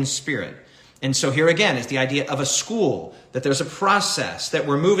 one in spirit. And so here again is the idea of a school, that there's a process, that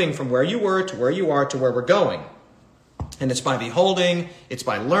we're moving from where you were to where you are to where we're going. And it's by beholding, it's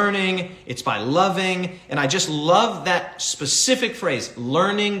by learning, it's by loving. And I just love that specific phrase,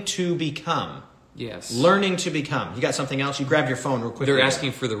 learning to become. Yes. Learning to become. You got something else? You grab your phone real quick. They're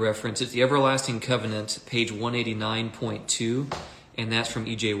asking for the reference. It's the Everlasting Covenant, page 189.2. And that's from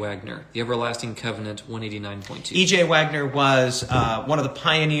E.J. Wagner. The Everlasting Covenant, 189.2. E.J. Wagner was one of the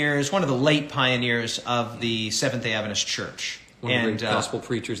pioneers, one of the late pioneers of the Seventh-day Adventist Church. One of the great gospel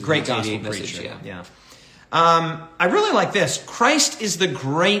preachers. Great gospel message, preacher, yeah. I really like this. Christ is the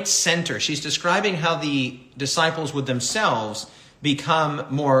great center. She's describing how the disciples would themselves become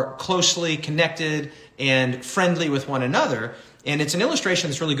more closely connected and friendly with one another. And it's an illustration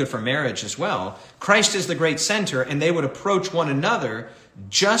that's really good for marriage as well. Christ is the great center, and they would approach one another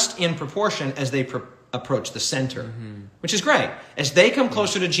just in proportion as they approach the center, which is great. As they come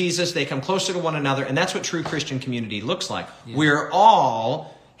closer to Jesus, they come closer to one another, and that's what true Christian community looks like. Yeah. We're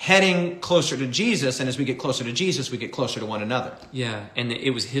all heading closer to Jesus, and as we get closer to Jesus, we get closer to one another. Yeah, and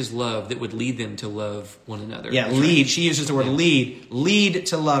it was his love that would lead them to love one another. Yeah, lead. She uses the word lead. Lead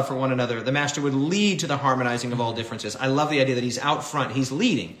to love for one another. The Master would lead to the harmonizing of all differences. I love the idea that he's out front. He's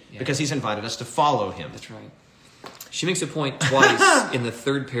leading because he's invited us to follow him. That's right. She makes a point twice in the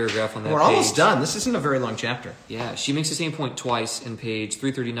third paragraph on that page. We're almost done. This isn't a very long chapter. Yeah, she makes the same point twice in page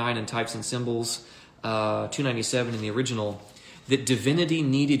 339 in Types and Symbols, 297 in the original. That divinity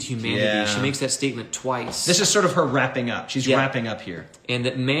needed humanity. Yeah. She makes that statement twice. This is sort of her wrapping up. She's wrapping up here. And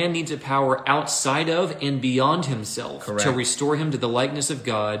that man needs a power outside of and beyond himself to restore him to the likeness of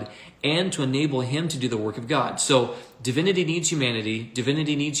God and to enable him to do the work of God. So divinity needs humanity,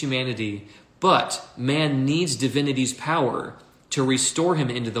 but man needs divinity's power to restore him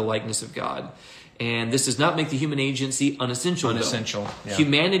into the likeness of God. And this does not make the human agency unessential. Yeah.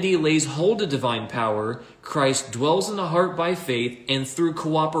 Humanity lays hold of divine power. Christ dwells in the heart by faith, and through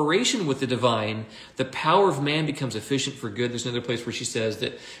cooperation with the divine, the power of man becomes efficient for good. There's another place where she says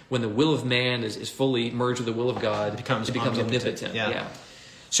that when the will of man is fully merged with the will of God, it becomes omnipotent. Yeah.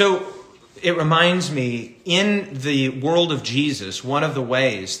 So it reminds me, in the world of Jesus, one of the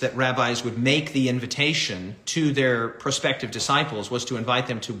ways that rabbis would make the invitation to their prospective disciples was to invite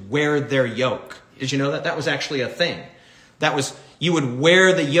them to wear their yoke. Did you know that? That was actually a thing. That was, you would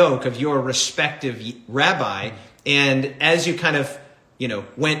wear the yoke of your respective rabbi, and as you kind of,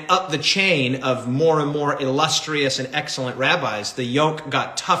 went up the chain of more and more illustrious and excellent rabbis, the yoke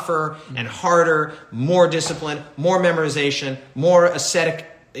got tougher and harder, more discipline, more memorization, more ascetic,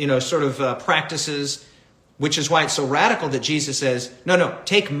 practices, which is why it's so radical that Jesus says, no,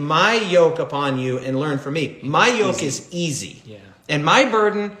 take my yoke upon you and learn from me. My yoke is easy. Yeah. And my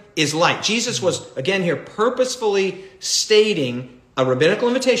burden is light. Jesus was, again here, purposefully stating a rabbinical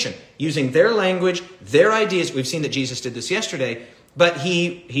invitation, using their language, their ideas. We've seen that Jesus did this yesterday, but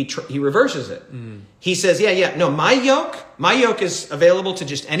he reverses it. He says, my yoke is available to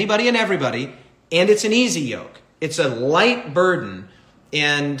just anybody and everybody, and it's an easy yoke. It's a light burden.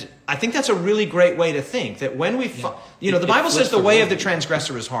 And I think that's a really great way to think, that when we, the Bible says the way of the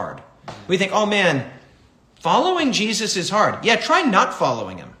transgressor is hard. We think, oh man, following Jesus is hard. Yeah, try not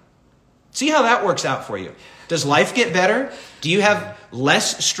following him. See how that works out for you. Does life get better? Do you have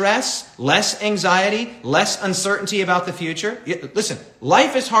less stress, less anxiety, less uncertainty about the future? Listen,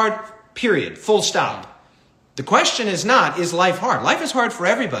 life is hard, period, full stop. The question is not, is life hard? Life is hard for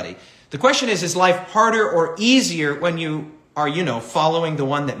everybody. The question is life harder or easier when you are, following the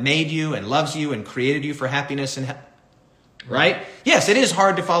one that made you and loves you and created you for happiness and right? Yes, it is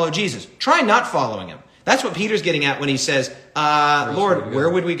hard to follow Jesus. Try not following him. That's what Peter's getting at when he says, Lord, where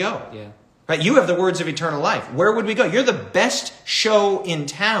would we go? Yeah. Right? You have the words of eternal life. Where would we go? You're the best show in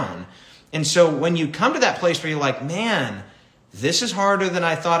town. And so when you come to that place where you're like, man, this is harder than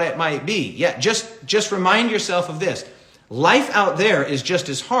I thought it might be. Yeah, just remind yourself of this. Life out there is just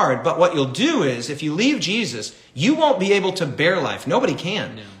as hard, but what you'll do is, if you leave Jesus, you won't be able to bear life. Nobody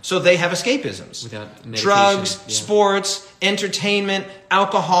can. No. So they have escapisms. Without medication, drugs, sports, entertainment,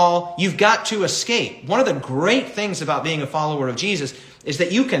 alcohol. You've got to escape. One of the great things about being a follower of Jesus is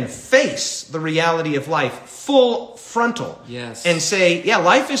that you can face the reality of life full frontal. Yes. And say, yeah,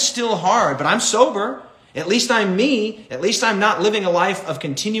 life is still hard, but I'm sober. At least I'm me. At least I'm not living a life of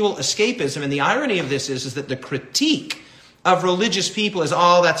continual escapism. And the irony of this is that the critique of religious people is,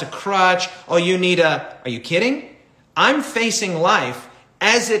 oh, that's a crutch. Oh, you need a... Are you kidding? I'm facing life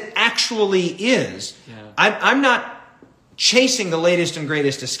as it actually is. Yeah. I'm not chasing the latest and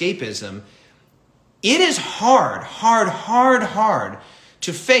greatest escapism. It is hard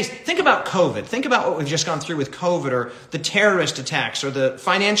to face. Think about COVID. Think about what we've just gone through with COVID, or the terrorist attacks, or the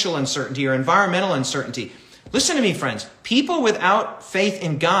financial uncertainty, or environmental uncertainty. Listen to me, friends. People without faith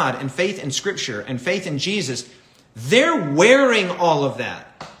in God and faith in Scripture and faith in Jesus, they're wearing all of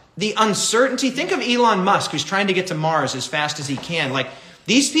that. The uncertainty. Think of Elon Musk, who's trying to get to Mars as fast as he can. Like,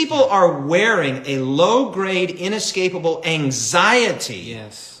 these people are wearing a low-grade, inescapable anxiety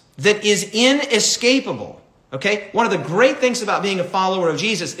that is inescapable. Okay? One of the great things about being a follower of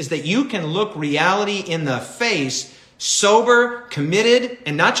Jesus is that you can look reality in the face, sober, committed,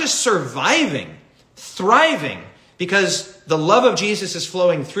 and not just surviving, thriving, because the love of Jesus is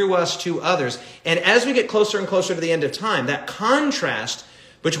flowing through us to others. And as we get closer and closer to the end of time, that contrast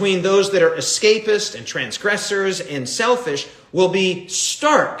between those that are escapist and transgressors and selfish will be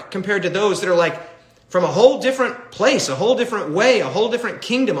stark compared to those that are like from a whole different place, a whole different way, a whole different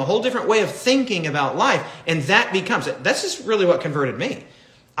kingdom, a whole different way of thinking about life. And that's just really what converted me.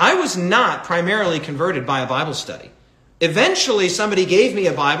 I was not primarily converted by a Bible study. Eventually, somebody gave me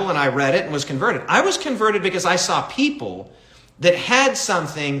a Bible and I read it and was converted. I was converted because I saw people that had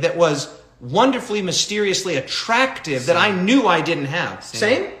something that was wonderfully, mysteriously attractive that I knew I didn't have.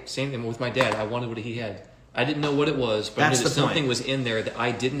 Same thing with my dad. I wanted what he had. I didn't know what it was, but I knew that something was in there that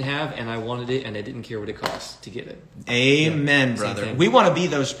I didn't have, and I wanted it, and I didn't care what it cost to get it. Amen, brother. We want to be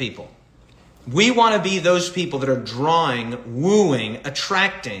those people. We want to be those people that are drawing, wooing,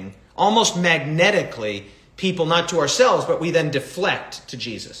 attracting, almost magnetically, people not to ourselves, but we then deflect to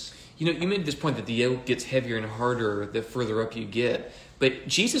Jesus. You made this point that the yoke gets heavier and harder the further up you get. But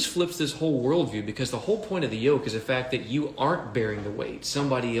Jesus flips this whole worldview, because the whole point of the yoke is the fact that you aren't bearing the weight.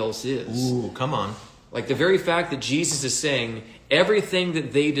 Somebody else is. Ooh, come on. Like the very fact that Jesus is saying, everything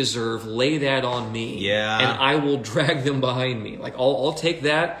that they deserve, lay that on me. Yeah. And I will drag them behind me. Like, I'll take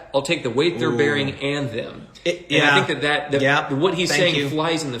that. I'll take the weight they're bearing and them. And I think that what he's saying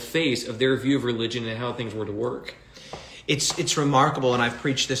flies in the face of their view of religion and how things were to work. It's remarkable, and I've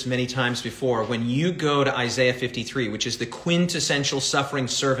preached this many times before. When you go to Isaiah 53, which is the quintessential suffering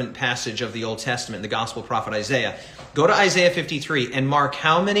servant passage of the Old Testament, the gospel prophet Isaiah, go to Isaiah 53 and mark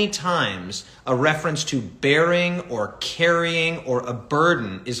how many times a reference to bearing or carrying or a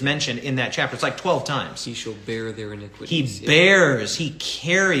burden is mentioned in that chapter. It's like 12 times. He shall bear their iniquities. He bears, he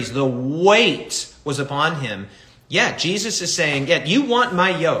carries. The weight was upon him. Yeah, Jesus is saying, you want my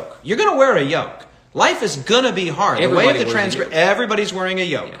yoke. You're going to wear a yoke. Life is going to be hard. Everybody's wearing a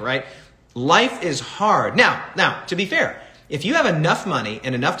yoke, right? Life is hard. Now, to be fair, if you have enough money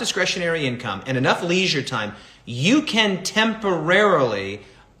and enough discretionary income and enough leisure time, you can temporarily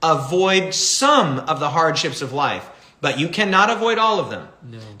avoid some of the hardships of life, but you cannot avoid all of them.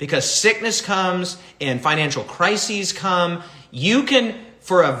 No. Because sickness comes and financial crises come. You can,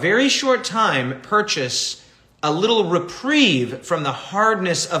 for a very short time, purchase a little reprieve from the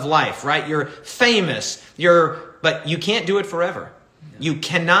hardness of life, right? You're famous, but you can't do it forever. No. You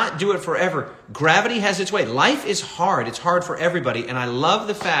cannot do it forever. Gravity has its way. Life is hard. It's hard for everybody. And I love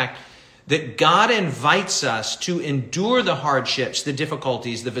the fact that God invites us to endure the hardships, the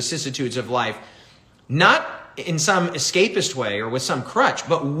difficulties, the vicissitudes of life, not in some escapist way or with some crutch,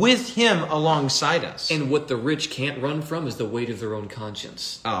 but with Him alongside us. And what the rich can't run from is the weight of their own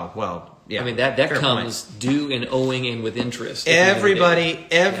conscience. Oh, well, Yeah, I mean, that fair comes due and owing and with interest. Everybody,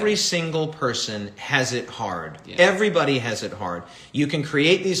 every single person has it hard. Yeah. Everybody has it hard. You can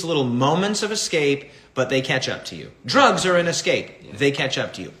create these little moments of escape, but they catch up to you. Drugs are an escape. Yeah. They catch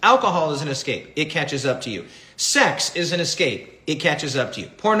up to you. Alcohol is an escape. It catches up to you. Sex is an escape. It catches up to you.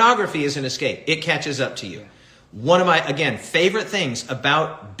 Pornography is an escape. It catches up to you. Yeah. One of my, again, favorite things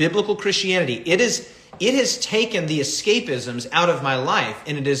about biblical Christianity, it has taken the escapisms out of my life,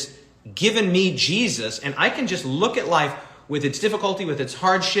 and it has given me Jesus, and I can just look at life with its difficulty, with its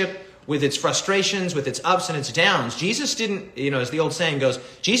hardship, with its frustrations, with its ups and its downs. Jesus didn't, as the old saying goes,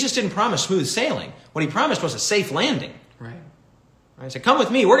 Jesus didn't promise smooth sailing. What he promised was a safe landing. Right. I said, come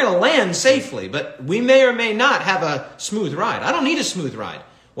with me, we're going to land safely, but we may or may not have a smooth ride. I don't need a smooth ride.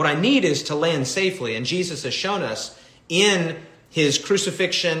 What I need is to land safely, and Jesus has shown us in his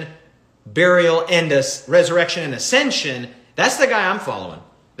crucifixion, burial, and resurrection and ascension. That's the guy I'm following.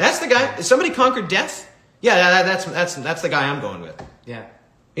 That's the guy. Has somebody conquered death? Yeah, that's the guy I'm going with. Yeah.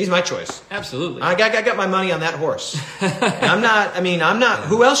 He's my choice. Absolutely. I got my money on that horse. I'm not.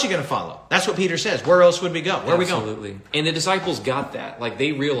 Who else are you going to follow? That's what Peter says. Where else would we go? Where are we going? Absolutely. And the disciples got that. Like,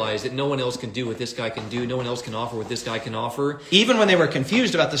 they realized that no one else can do what this guy can do. No one else can offer what this guy can offer. Even when they were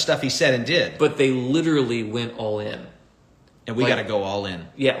confused about the stuff he said and did. But they literally went all in. And we got to go all in.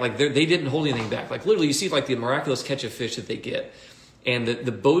 Yeah, like they didn't hold anything back. Like, literally, you see like the miraculous catch of fish that they get. And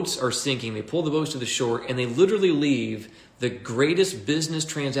the boats are sinking. They pull the boats to the shore, and they literally leave the greatest business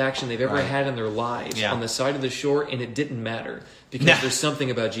transaction they've ever had in their lives on the side of the shore, and it didn't matter because there's something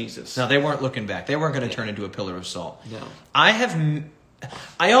about Jesus. No, they weren't looking back. They weren't going to turn into a pillar of salt. No.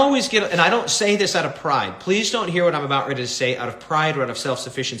 I always get, and I don't say this out of pride. Please don't hear what I'm about ready to say out of pride or out of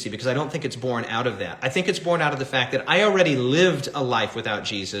self-sufficiency, because I don't think it's born out of that. I think it's born out of the fact that I already lived a life without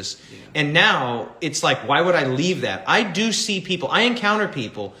Jesus, and now it's like, why would I leave that? I do see people, I encounter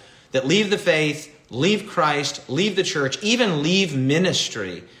people that leave the faith, leave Christ, leave the church, even leave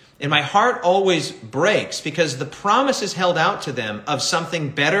ministry. And my heart always breaks because the promise is held out to them of something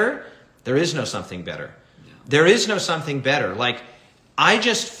better. There is no something better. There is no something better. Like, I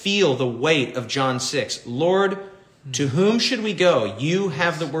just feel the weight of John 6. Lord, to whom should we go? You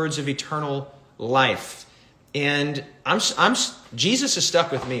have the words of eternal life. And Jesus is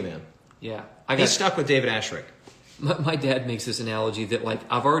stuck with me, man. Yeah. He's stuck with David Asherick. My dad makes this analogy that, like,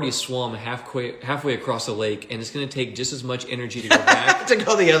 I've already swum halfway across a lake, and it's going to take just as much energy to go back to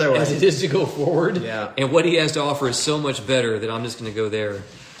go the other way as it is to go forward. Yeah. And what he has to offer is so much better that I'm just going to go there.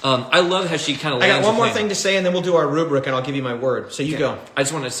 I love how she kind of lands. I got one more thing to say, and then we'll do our rubric, and I'll give you my word. So you go. I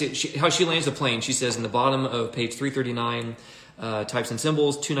just want to see how she lands the plane. She says in the bottom of page 339, types and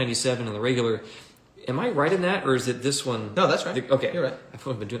symbols, 297 in the regular. Am I right in that, or is it this one? No, that's right. Okay. You're right.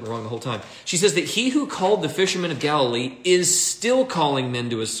 I've been doing it wrong the whole time. She says that he who called the fishermen of Galilee is still calling men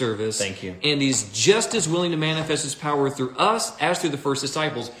to his service. Thank you. And he's just as willing to manifest his power through us as through the first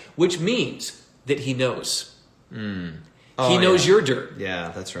disciples, which means that he knows. He knows your dirt. Yeah,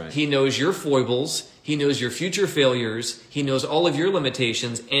 that's right. He knows your foibles. He knows your future failures. He knows all of your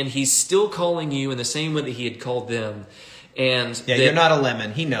limitations. And he's still calling you in the same way that he had called them. And you're not a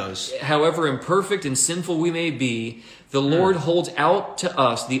lemon. He knows. However imperfect and sinful we may be, the Lord holds out to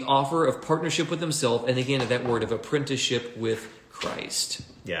us the offer of partnership with himself. And again, that word of apprenticeship with Christ.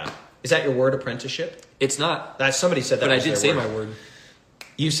 Yeah. Is that your word, apprenticeship? It's not. Somebody said that. But I did say my word.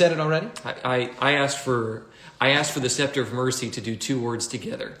 You said it already? I asked for the scepter of mercy to do two words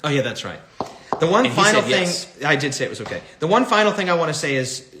together. Oh, yeah, that's right. The one final thing, yes. I did say it was okay. The one final thing I want to say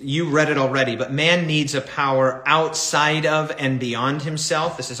is, you read it already, but man needs a power outside of and beyond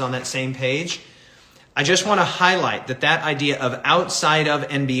himself. This is on that same page. I just want to highlight that idea of outside of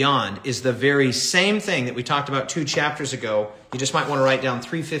and beyond is the very same thing that we talked about 2 chapters ago. You just might want to write down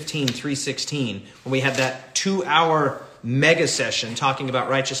 3:15, 3:16, when we had that 2-hour mega session talking about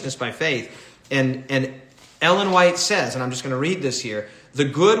righteousness by faith. And Ellen White says, and I'm just going to read this here, the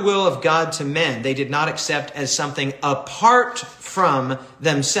goodwill of God to men they did not accept as something apart from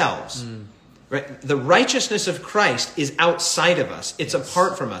themselves. Right? The righteousness of Christ is outside of us. It's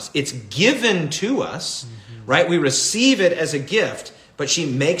apart from us. It's given to us. Right? We receive it as a gift. But she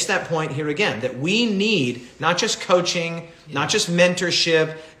makes that point here again, that we need not just coaching, not just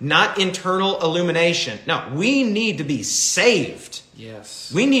mentorship, not internal illumination. No, we need to be saved.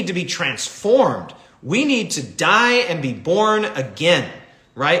 Yes. We need to be transformed. We need to die and be born again.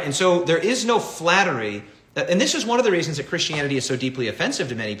 Right? And so there is no flattery. And this is one of the reasons that Christianity is so deeply offensive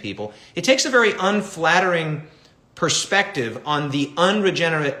to many people. It takes a very unflattering perspective on the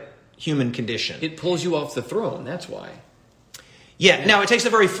unregenerate human condition. It pulls you off the throne. That's why. Yeah. Now, it takes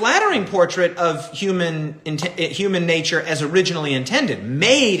a very flattering portrait of human nature as originally intended,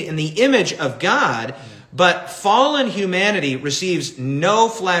 made in the image of God. But fallen humanity receives no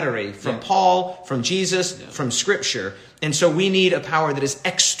flattery from Paul, from Jesus, from Scripture. And so we need a power that is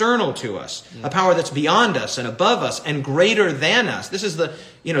external to us, a power that's beyond us and above us and greater than us. This is the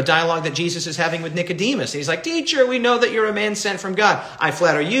dialogue that Jesus is having with Nicodemus. And he's like, teacher, we know that you're a man sent from God. I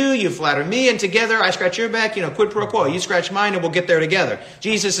flatter you, you flatter me, and together I scratch your back, quid pro quo. You scratch mine and we'll get there together.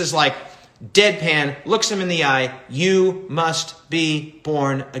 Jesus is like, deadpan, looks him in the eye, you must be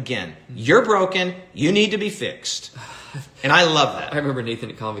born again. You're broken, you need to be fixed. And I love that. I remember Nathan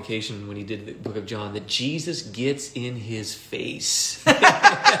at Convocation when he did the book of John, that Jesus gets in his face.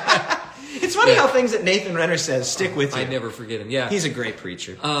 It's funny how things that Nathan Renner says stick with you. I never forget him. Yeah. He's a great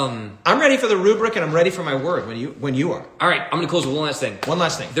preacher. I'm ready for the rubric and I'm ready for my word when you are. All right, I'm going to close with one last thing. One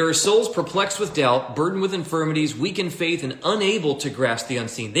last thing. There are souls perplexed with doubt, burdened with infirmities, weak in faith, and unable to grasp the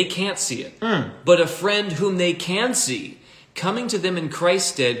unseen. They can't see it. But a friend whom they can see, coming to them in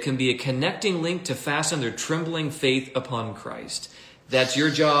Christ's stead, can be a connecting link to fasten their trembling faith upon Christ. That's your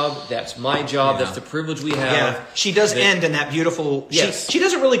job. That's my job. That's the privilege we have. Yeah. She does end in that beautiful... Yes. She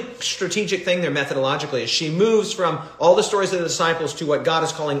does a really strategic thing there methodologically. She moves from all the stories of the disciples to what God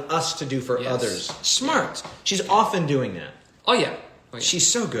is calling us to do for others. Smart. She's often doing that. Oh, yeah. She's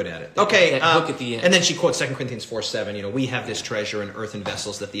so good at it. Okay. That hook at the end. And then she quotes 2 Corinthians 4:7. We have this treasure in earthen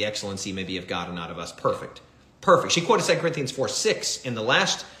vessels that the excellency may be of God and not of us. Perfect. She quoted 2 Corinthians 4:6 in the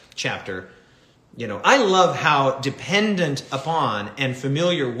last chapter. I love how dependent upon and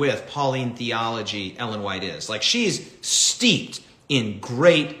familiar with Pauline theology Ellen White is. Like, she's steeped in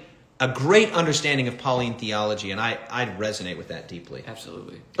a great understanding of Pauline theology, and I resonate with that deeply.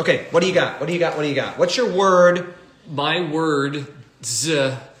 Absolutely. Okay, what do you got? What's your word? My word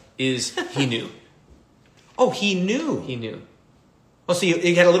is he knew. Oh, he knew. He knew. Well, so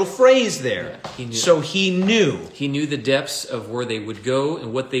you had a little phrase there. Yeah, he knew. So he knew. He knew the depths of where they would go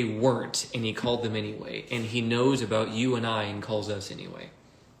and what they weren't, and he called them anyway. And he knows about you and I and calls us anyway.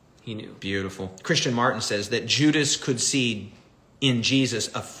 He knew. Beautiful. Christian Martin says that Judas could see in Jesus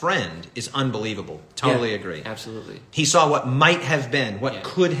a friend is unbelievable. Totally agree. Absolutely. He saw what might have been, what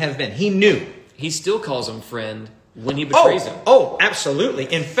could have been. He knew. He still calls him friend when he betrays him. Oh, absolutely.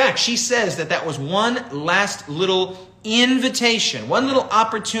 In fact, she says that was one last little invitation, one little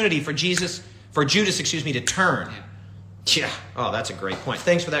opportunity for Judas, to turn. Yeah. Oh, that's a great point.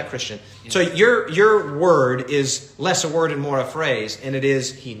 Thanks for that, Christian. Yeah. So your word is less a word and more a phrase, and it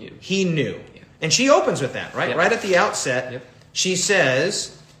is he knew. He knew. Yeah. And she opens with that, right? Yep. Right at the outset. Yep. She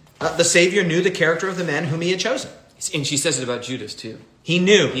says, the Savior knew the character of the men whom he had chosen. And she says it about Judas, too. He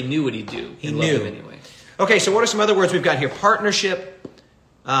knew. He knew what he'd do. He knew. Loved him anyway. Okay, so what are some other words we've got here? Partnership,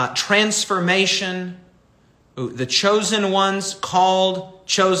 transformation, the chosen ones, called,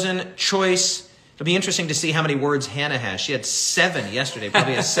 chosen, choice. It'll be interesting to see how many words Hannah has. She had 7 yesterday,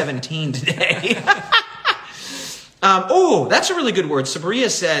 probably has 17 today. That's a really good word. Sabria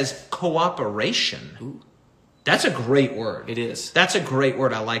says cooperation. Ooh. That's a great word. It is. That's a great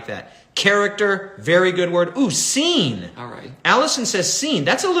word. I like that. Character, very good word. Seen. All right. Allison says seen.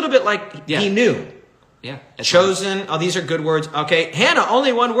 That's a little bit like he knew. Yeah. Chosen. Oh, these are good words. Okay. Hannah,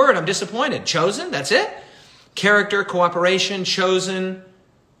 only one word. I'm disappointed. Chosen. That's it. Character, cooperation, chosen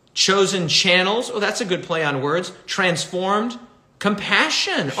channels. Oh, that's a good play on words. Transformed.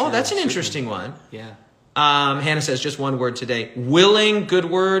 Compassion. Oh, that's an interesting one. Yeah. Hannah says just one word today. Willing, good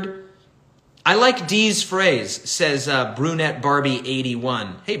word. I like Dee's phrase, says Brunette Barbie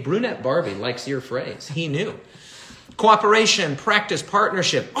 81. Hey, Brunette Barbie likes your phrase. He knew. Cooperation, practice,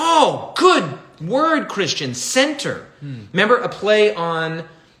 partnership. Oh, good word, Christian. Center. Remember a play on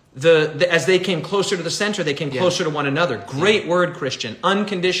as they came closer to the center, they came closer to one another. Great word, Christian.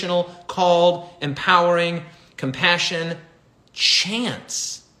 Unconditional, called, empowering, compassion,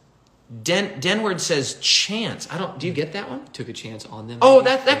 chance. Denward says chance. Do you get that one? Took a chance on them. Oh,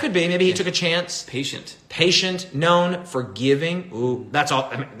 that could be. Maybe he took a chance. Patient, known, forgiving. Ooh, that's all.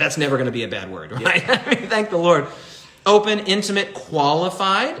 I mean, that's never going to be a bad word, right? Yeah. Thank the Lord. Open, intimate,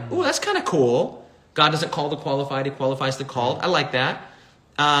 qualified. Ooh, that's kind of cool. God doesn't call the qualified; He qualifies the called. I like that.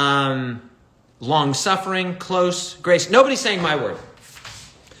 Long-suffering, close, grace. Nobody's saying my word.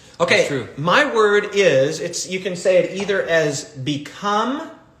 Okay, that's true. My word is. You can say it either as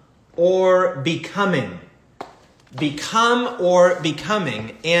become or becoming. Become or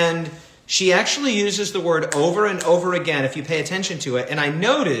becoming. And she actually uses the word over and over again if you pay attention to it. And I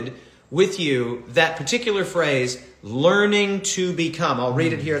noted with you that particular phrase, learning to become. I'll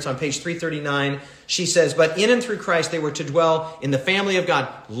read it here. It's on page 339. She says, but in and through Christ they were to dwell in the family of God,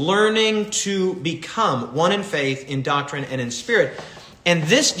 learning to become one in faith, in doctrine, and in spirit. And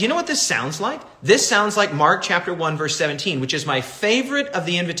this, you know what this sounds like? This sounds like Mark chapter 1, verse 17, which is my favorite of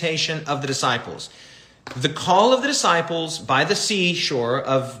the invitation of the disciples. The call of the disciples by the seashore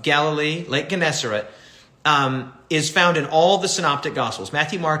of Galilee, Lake Gennesaret, is found in all the synoptic gospels,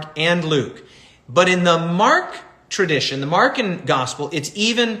 Matthew, Mark, and Luke. But in the Mark tradition, the Markan gospel, it's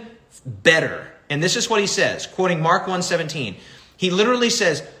even better. And this is what he says, quoting Mark 1:17. He literally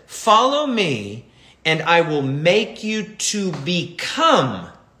says, follow me, and I will make you to become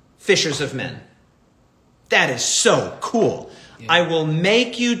fishers of men. That is so cool. Yeah. I will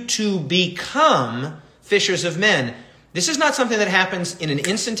make you to become fishers of men. This is not something that happens in an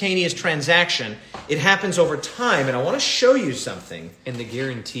instantaneous transaction. It happens over time, and I want to show you something. And the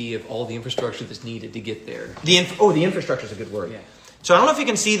guarantee of all the infrastructure that's needed to get there. The infrastructure is a good word. Yeah. So I don't know if you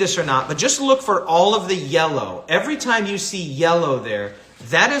can see this or not, but just look for all of the yellow. Every time you see yellow there,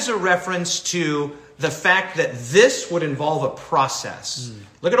 that is a reference to the fact that this would involve a process.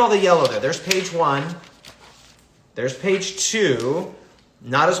 Look at all the yellow there. There's page 1. There's page 2.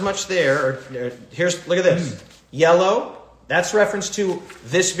 Not as much there. Look at this. Yellow, that's reference to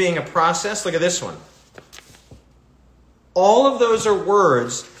this being a process. Look at this one. All of those are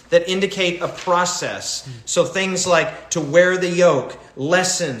words that indicate a process. So things like to wear the yoke,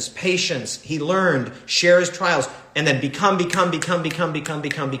 lessons, patience, he learned, share his trials, and then become.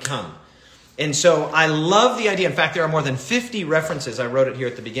 And so I love the idea. In fact, there are more than 50 references. I wrote it here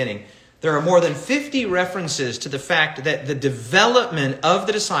at the beginning. There are more than 50 references to the fact that the development of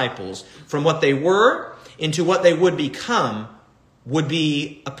the disciples from what they were into what they would become would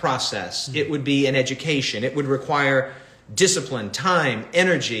be a process. It would be an education. It would require discipline, time,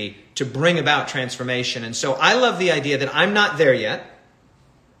 energy to bring about transformation. And so I love the idea that I'm not there yet,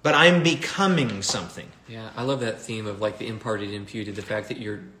 but I'm becoming something. Yeah, I love that theme of like the imparted, imputed, the fact that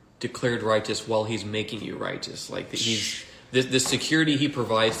you're declared righteous while he's making you righteous. Like that he's the security he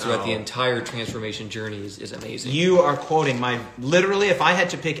provides throughout the entire transformation journey is amazing. You are quoting literally, if I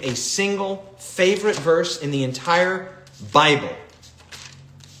had to pick a single favorite verse in the entire Bible,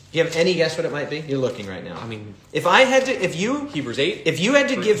 do you have any guess what it might be? You're looking right now. I mean, Hebrews 8, if you had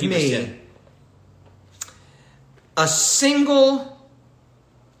to give me 10. A single,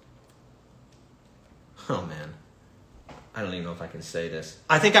 oh man, I don't even know if I can say this.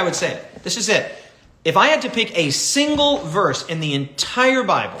 I think I would say it. This is it. If I had to pick a single verse in the entire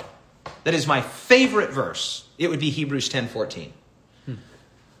Bible that is my favorite verse, it would be Hebrews 10:14.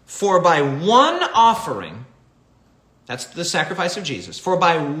 For by one offering, that's the sacrifice of Jesus, for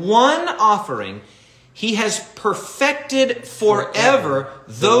by one offering he has perfected forever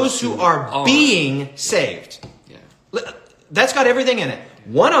those who are being saved. Yeah. That's got everything in it.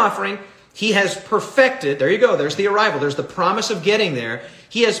 One offering, he has perfected, there you go, there's the arrival, there's the promise of getting there.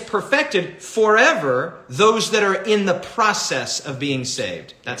 He has perfected forever those that are in the process of being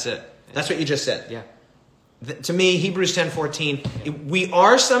saved. That's it. That's what you just said. Yeah. To me, Hebrews 10:14, we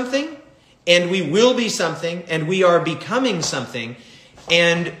are something, and we will be something, and we are becoming something.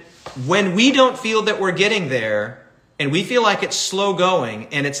 And when we don't feel that we're getting there, and we feel like it's slow going,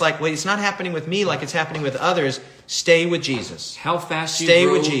 and it's like, well, it's not happening with me like it's happening with others, stay with Jesus. How fast you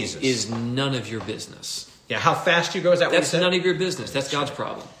grow with Jesus is none of your business. Yeah, how fast you grow, is that what you said? That's none of your business. That's God's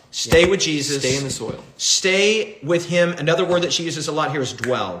problem. Stay with Jesus. Stay in the soil. Stay with him. Another word that she uses a lot here is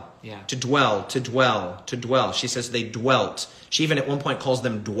dwell. Yeah. To dwell, to dwell, to dwell. She says they dwelt. She even at one point calls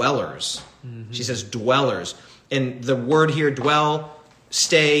them dwellers. Mm-hmm. She says dwellers. And the word here, dwell,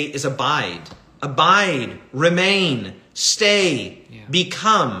 stay, is abide. Abide, remain, stay,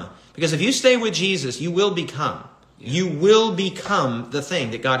 become. Because if you stay with Jesus, you will become. Yeah. You will become the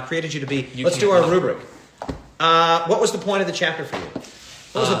thing that God created you to be. Let's do our rubric. What was the point of the chapter for you?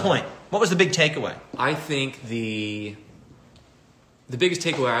 What was the point? What was the big takeaway? I think the biggest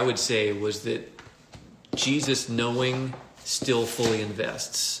takeaway I would say was that Jesus knowing still fully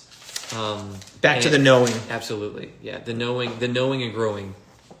invests. Back to the knowing. Absolutely. Yeah. The knowing and growing.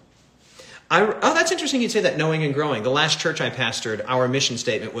 That's interesting you'd say that, knowing and growing. The last church I pastored, our mission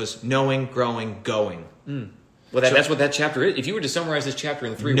statement was knowing, growing, going. Well, that's what that chapter is. If you were to summarize this chapter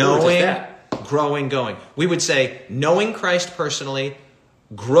in 3 words, it's that. Growing, going. We would say knowing Christ personally,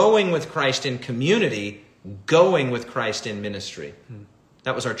 growing with Christ in community, going with Christ in ministry.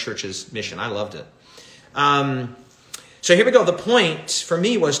 That was our church's mission. I loved it. So here we go. The point for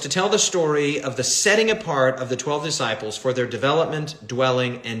me was to tell the story of the setting apart of the 12 disciples for their development,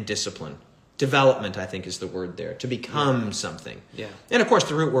 dwelling, and discipline. Development, I think, is the word there. To become something. Yeah. And of course,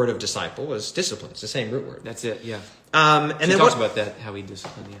 the root word of disciple was discipline. It's the same root word. That's it, yeah. And She then talks about that, how he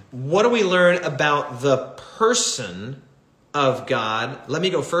disciplined, yeah. what do we learn about the person of God? Let me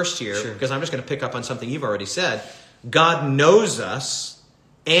go first here, Sure. because I'm just going to pick up on something you've already said. God knows us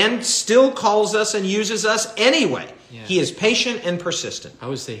and still calls us and uses us anyway. Yeah. He is patient and persistent. I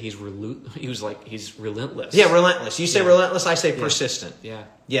would say he's relentless. Yeah, relentless. You say Yeah. relentless, I say persistent. Yeah.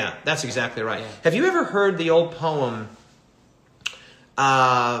 Yeah, that's exactly right. Yeah. Have you ever heard the old poem,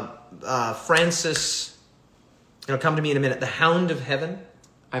 Francis, it'll come to me in a minute, The Hound of Heaven?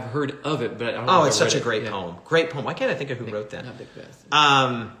 I've heard of it, but I don't know Oh, if it's I read such a it. great Yeah. poem. Great poem. Why can't I think of who wrote that? Not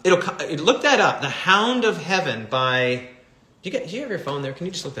Macbeth. Look that up. The Hound of Heaven by... Do you have your phone there? Can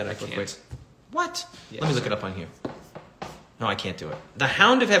you just look that up real quick? can't. What? Yeah, Let me look it up on here. No, I can't do it. The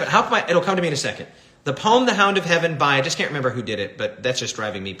Hound of Heaven. It'll come to me in a second. The poem The Hound of Heaven by... I just can't remember who did it, but that's just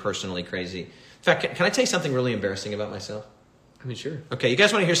driving me personally crazy. In fact, can I tell you something really embarrassing about myself? I mean, sure. Okay, you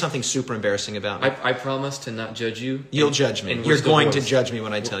guys want to hear something super embarrassing about me? I promise to not judge you. You'll judge me. and we're You're still going boys. to judge me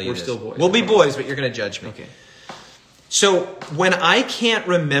when I tell you We're this. still boys. We'll be boys, but you're going to judge me. Okay. So when I can't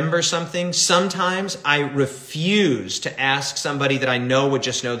remember something, sometimes I refuse to ask somebody that I know would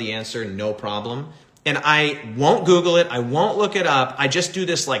just know the answer, no problem. And I won't Google it. I won't look it up. I just do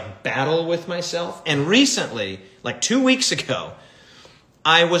this like battle with myself. And recently, like 2 weeks ago,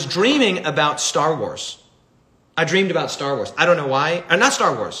 I was dreaming about Star Wars. I dreamed about Star Wars. I don't know why. Not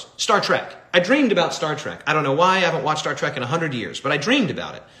Star Wars. Star Trek. I dreamed about Star Trek. I don't know why. I haven't watched Star Trek in 100 years, but I dreamed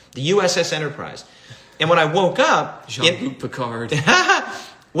about it. The USS Enterprise. And when I woke up... Jean-Luc Picard.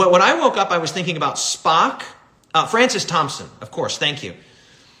 When I woke up, I was thinking about Spock. Francis Thompson, of course. Thank you.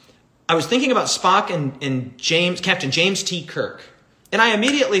 I was thinking about Spock and Captain James T. Kirk. And I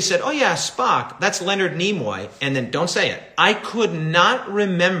immediately said, oh yeah, Spock. That's Leonard Nimoy. And then, don't say it. I could not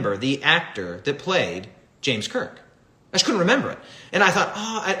remember the actor that played James Kirk. I just couldn't remember it. And I thought,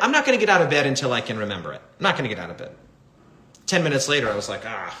 I'm not going to get out of bed until I can remember it. I'm not going to get out of bed. 10 minutes later, I was like,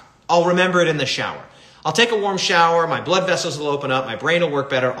 I'll remember it in the shower. I'll take a warm shower. My blood vessels will open up. My brain will work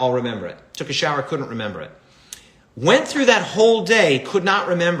better. I'll remember it. Took a shower, couldn't remember it. Went through that whole day, could not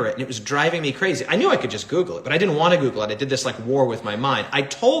remember it, and it was driving me crazy. I knew I could just Google it, but I didn't want to Google it. I did this like war with my mind. I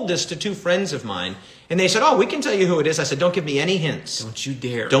told this to 2 friends of mine, and they said, we can tell you who it is. I said, don't give me any hints. Don't you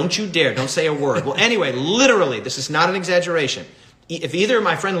dare. Don't you dare. Don't say a word. Well, anyway, literally, this is not an exaggeration. If either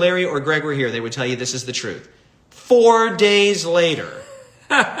my friend Larry or Greg were here, they would tell you this is the truth. 4 days later,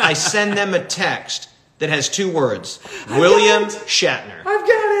 I send them a text that has 2 words. William Shatner. I've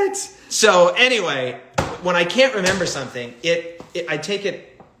got it. So anyway, when I can't remember something, I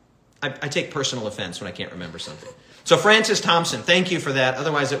take personal offense when I can't remember something. So Francis Thompson, thank you for that.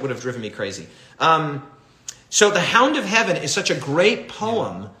 Otherwise, it would have driven me crazy. So The Hound of Heaven is such a great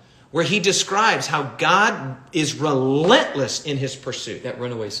poem where he describes how God is relentless in his pursuit. That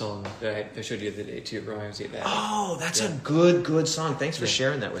Runaway song that I showed you the other day too, reminds me of that. Oh, that's a good song. Thanks for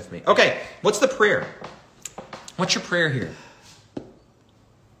sharing that with me. Okay, what's the prayer? What's your prayer here?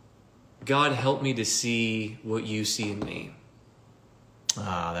 God, help me to see what you see in me.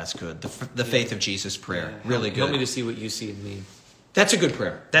 That's good. The faith of Jesus prayer. Yeah. Really good. Help me to see what you see in me. That's a good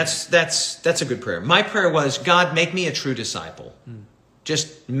prayer. That's a good prayer. My prayer was, God, make me a true disciple.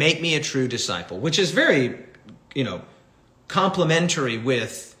 Just make me a true disciple, which is very, complementary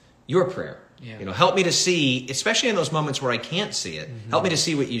with your prayer. Yeah. Help me to see, especially in those moments where I can't see it. Help me to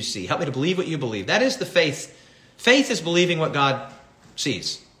see what you see. Help me to believe what you believe. That is the faith. Faith is believing what God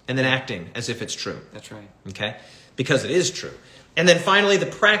sees and then acting as if it's true. That's right. Okay? Because it is true. And then finally, the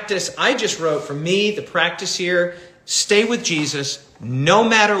practice I just wrote for me, the practice here, stay with Jesus no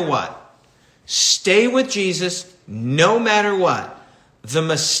matter what. Stay with Jesus no matter what. The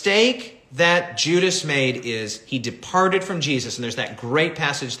mistake that Judas made is he departed from Jesus. And there's that great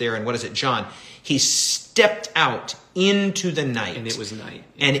passage there in, John? He stepped out into the night. And it was night.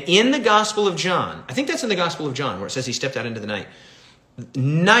 And in the Gospel of John, I think that's in the Gospel of John where it says he stepped out into the night.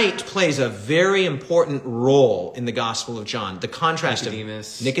 Night plays a very important role in the Gospel of John. The contrast of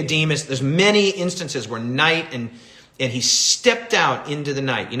Nicodemus. There's many instances where night and he stepped out into the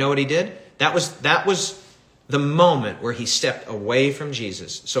night. You know what he did? That was the moment where he stepped away from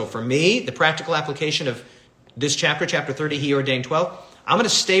Jesus. So for me, the practical application of this chapter 30, he ordained 12. I'm going to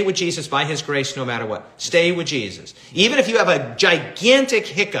stay with Jesus by his grace no matter what. Stay with Jesus. Even if you have a gigantic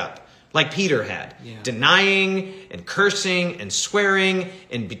hiccup, like Peter had, denying and cursing and swearing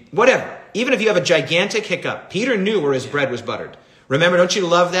and whatever. Even if you have a gigantic hiccup, Peter knew where his bread was buttered. Remember, don't you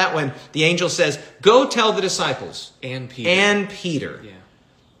love that when the angel says, go tell the disciples. And Peter. Yeah.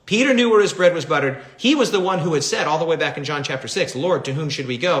 Peter knew where his bread was buttered. He was the one who had said all the way back in John chapter 6, Lord, to whom should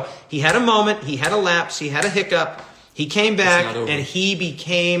we go? He had a moment. He had a lapse. He had a hiccup. He came back and he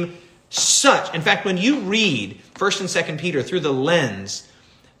became such. In fact, when you read 1st and 2nd Peter through the lens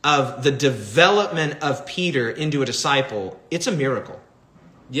of the development of Peter into a disciple, it's a miracle.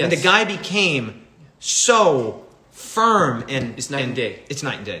 Yes. And the guy became so firm and it's night and day. It's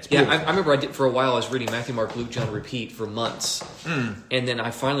night and day. It's yeah, I remember for a while I was reading Matthew, Mark, Luke, John, repeat for months. And then I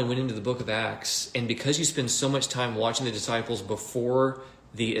finally went into the book of Acts. And because you spend so much time watching the disciples before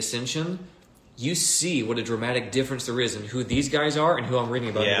the ascension, you see what a dramatic difference there is in who these guys are and who I'm reading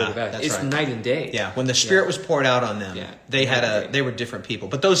about in the book of Acts. It's night and day. Yeah, when the Spirit was poured out on them, they were different people.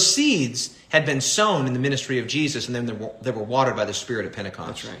 But those seeds had been sown in the ministry of Jesus, and then they were watered by the Spirit at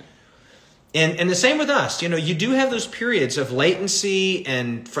Pentecost. That's right. And the same with us. You do have those periods of latency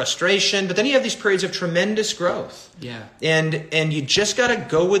and frustration, but then you have these periods of tremendous growth. Yeah. And you just got to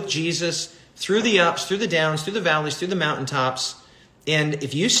go with Jesus through the ups, through the downs, through the valleys, through the mountaintops. And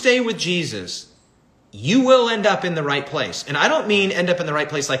if you stay with Jesus, you will end up in the right place. And I don't mean end up in the right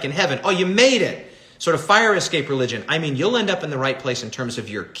place like in heaven. Oh, you made it. Sort of fire escape religion. I mean, you'll end up in the right place in terms of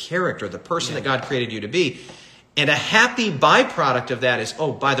your character, the person that God created you to be. And a happy byproduct of that is,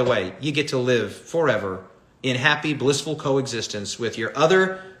 oh, by the way, you get to live forever in happy, blissful coexistence with your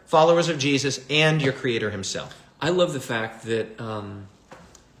other followers of Jesus and your Creator himself. I love the fact that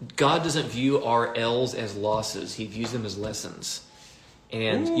God doesn't view our L's as losses. He views them as lessons.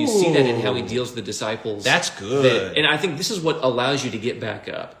 And you see that in how he deals with the disciples. That's good. And I think this is what allows you to get back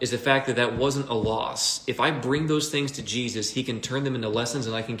up, is the fact that that wasn't a loss. If I bring those things to Jesus, he can turn them into lessons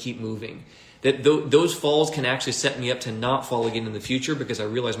and I can keep moving. That those falls can actually set me up to not fall again in the future because I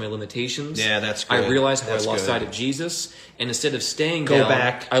realize my limitations. Yeah, that's good. I realize how I lost sight of Jesus. And instead of staying go down,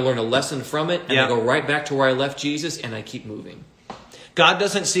 back. I learn a lesson from it and I go right back to where I left Jesus and I keep moving. God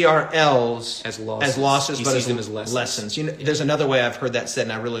doesn't see our L's as losses, he but sees as them as lessons. There's another way I've heard that said,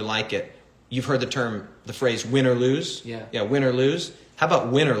 and I really like it. You've heard the phrase win or lose? Yeah, win or lose. How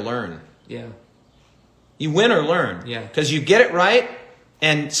about win or learn? Yeah. You win or learn. Yeah. Because you get it right,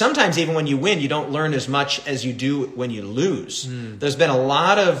 and sometimes even when you win, you don't learn as much as you do when you lose. There's been a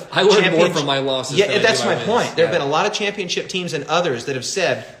lot of... I learned more from my losses than that's my point. There have been a lot of championship teams and others that have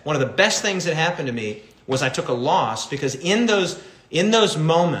said, one of the best things that happened to me was I took a loss, because in those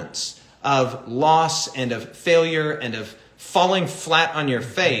moments of loss and of failure and of falling flat on your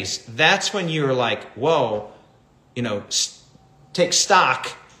face, that's when you're like, whoa, take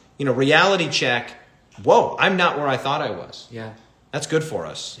stock, reality check. Whoa, I'm not where I thought I was. Yeah. That's good for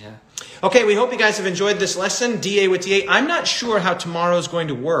us. Yeah. Okay, we hope you guys have enjoyed this lesson, DA with DA. I'm not sure how tomorrow is going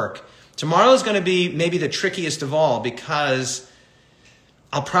to work. Tomorrow is going to be maybe the trickiest of all, because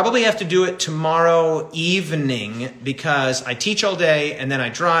I'll probably have to do it tomorrow evening, because I teach all day and then I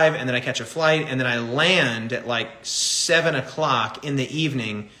drive and then I catch a flight and then I land at like 7 o'clock in the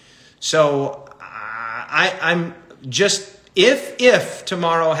evening. So I'm just, if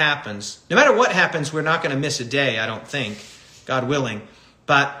tomorrow happens, no matter what happens, we're not going to miss a day, I don't think, God willing.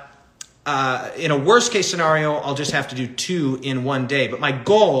 But in a worst case scenario, I'll just have to do 2 in one day. But my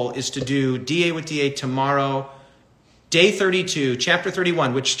goal is to do DA with DA tomorrow, Day 32, chapter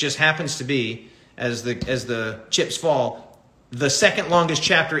 31, which just happens to be, as the chips fall, the second longest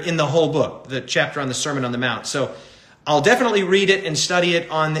chapter in the whole book, the chapter on the Sermon on the Mount. So I'll definitely read it and study it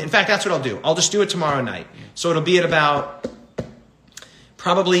in fact, that's what I'll do. I'll just do it tomorrow night. So it'll be at about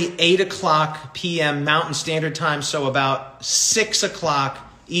probably 8 o'clock p.m. Mountain Standard Time, so about 6 o'clock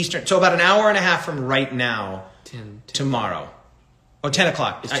Eastern. So about an hour and a half from right now, 10. Tomorrow. Oh, 10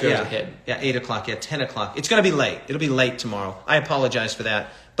 o'clock. It's 2 hours ahead. Yeah, 8 o'clock. Yeah, 10 o'clock. It's going to be late. It'll be late tomorrow. I apologize for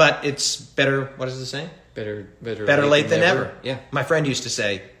that. But it's better, what does it say? Better late than never. Yeah. My friend used to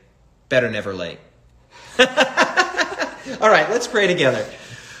say, better never late. All right, let's pray together.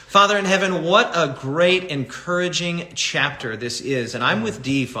 Father in heaven, what a great, encouraging chapter this is. And I'm with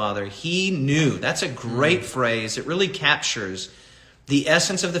D, Father. He knew. That's a great phrase. It really captures the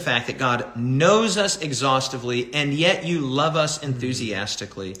essence of the fact that God knows us exhaustively, and yet you love us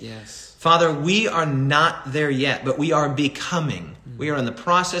enthusiastically. Yes. Father, we are not there yet, but we are becoming. We are in the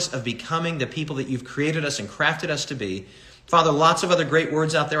process of becoming the people that you've created us and crafted us to be. Father, lots of other great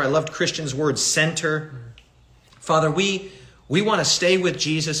words out there. I loved Christian's word, center. Father, we want to stay with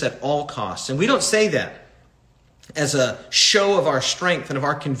Jesus at all costs. And we don't say that as a show of our strength and of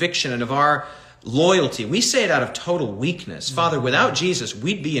our conviction and of our loyalty. We say it out of total weakness. Father, without Jesus,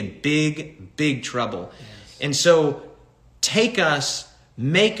 we'd be in big, big trouble. Yes. And so take us,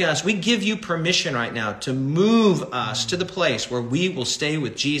 make us, we give you permission right now to move us to the place where we will stay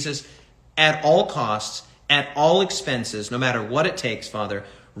with Jesus at all costs, at all expenses, no matter what it takes, Father,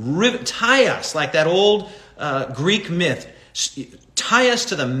 Tie us like that old Greek myth. Tie us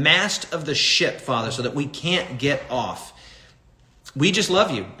to the mast of the ship, Father, so that we can't get off. We just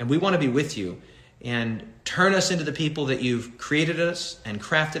love you, and we want to be with you. And turn us into the people that you've created us and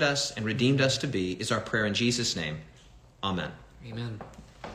crafted us and redeemed us to be is our prayer in Jesus' name. Amen. Amen.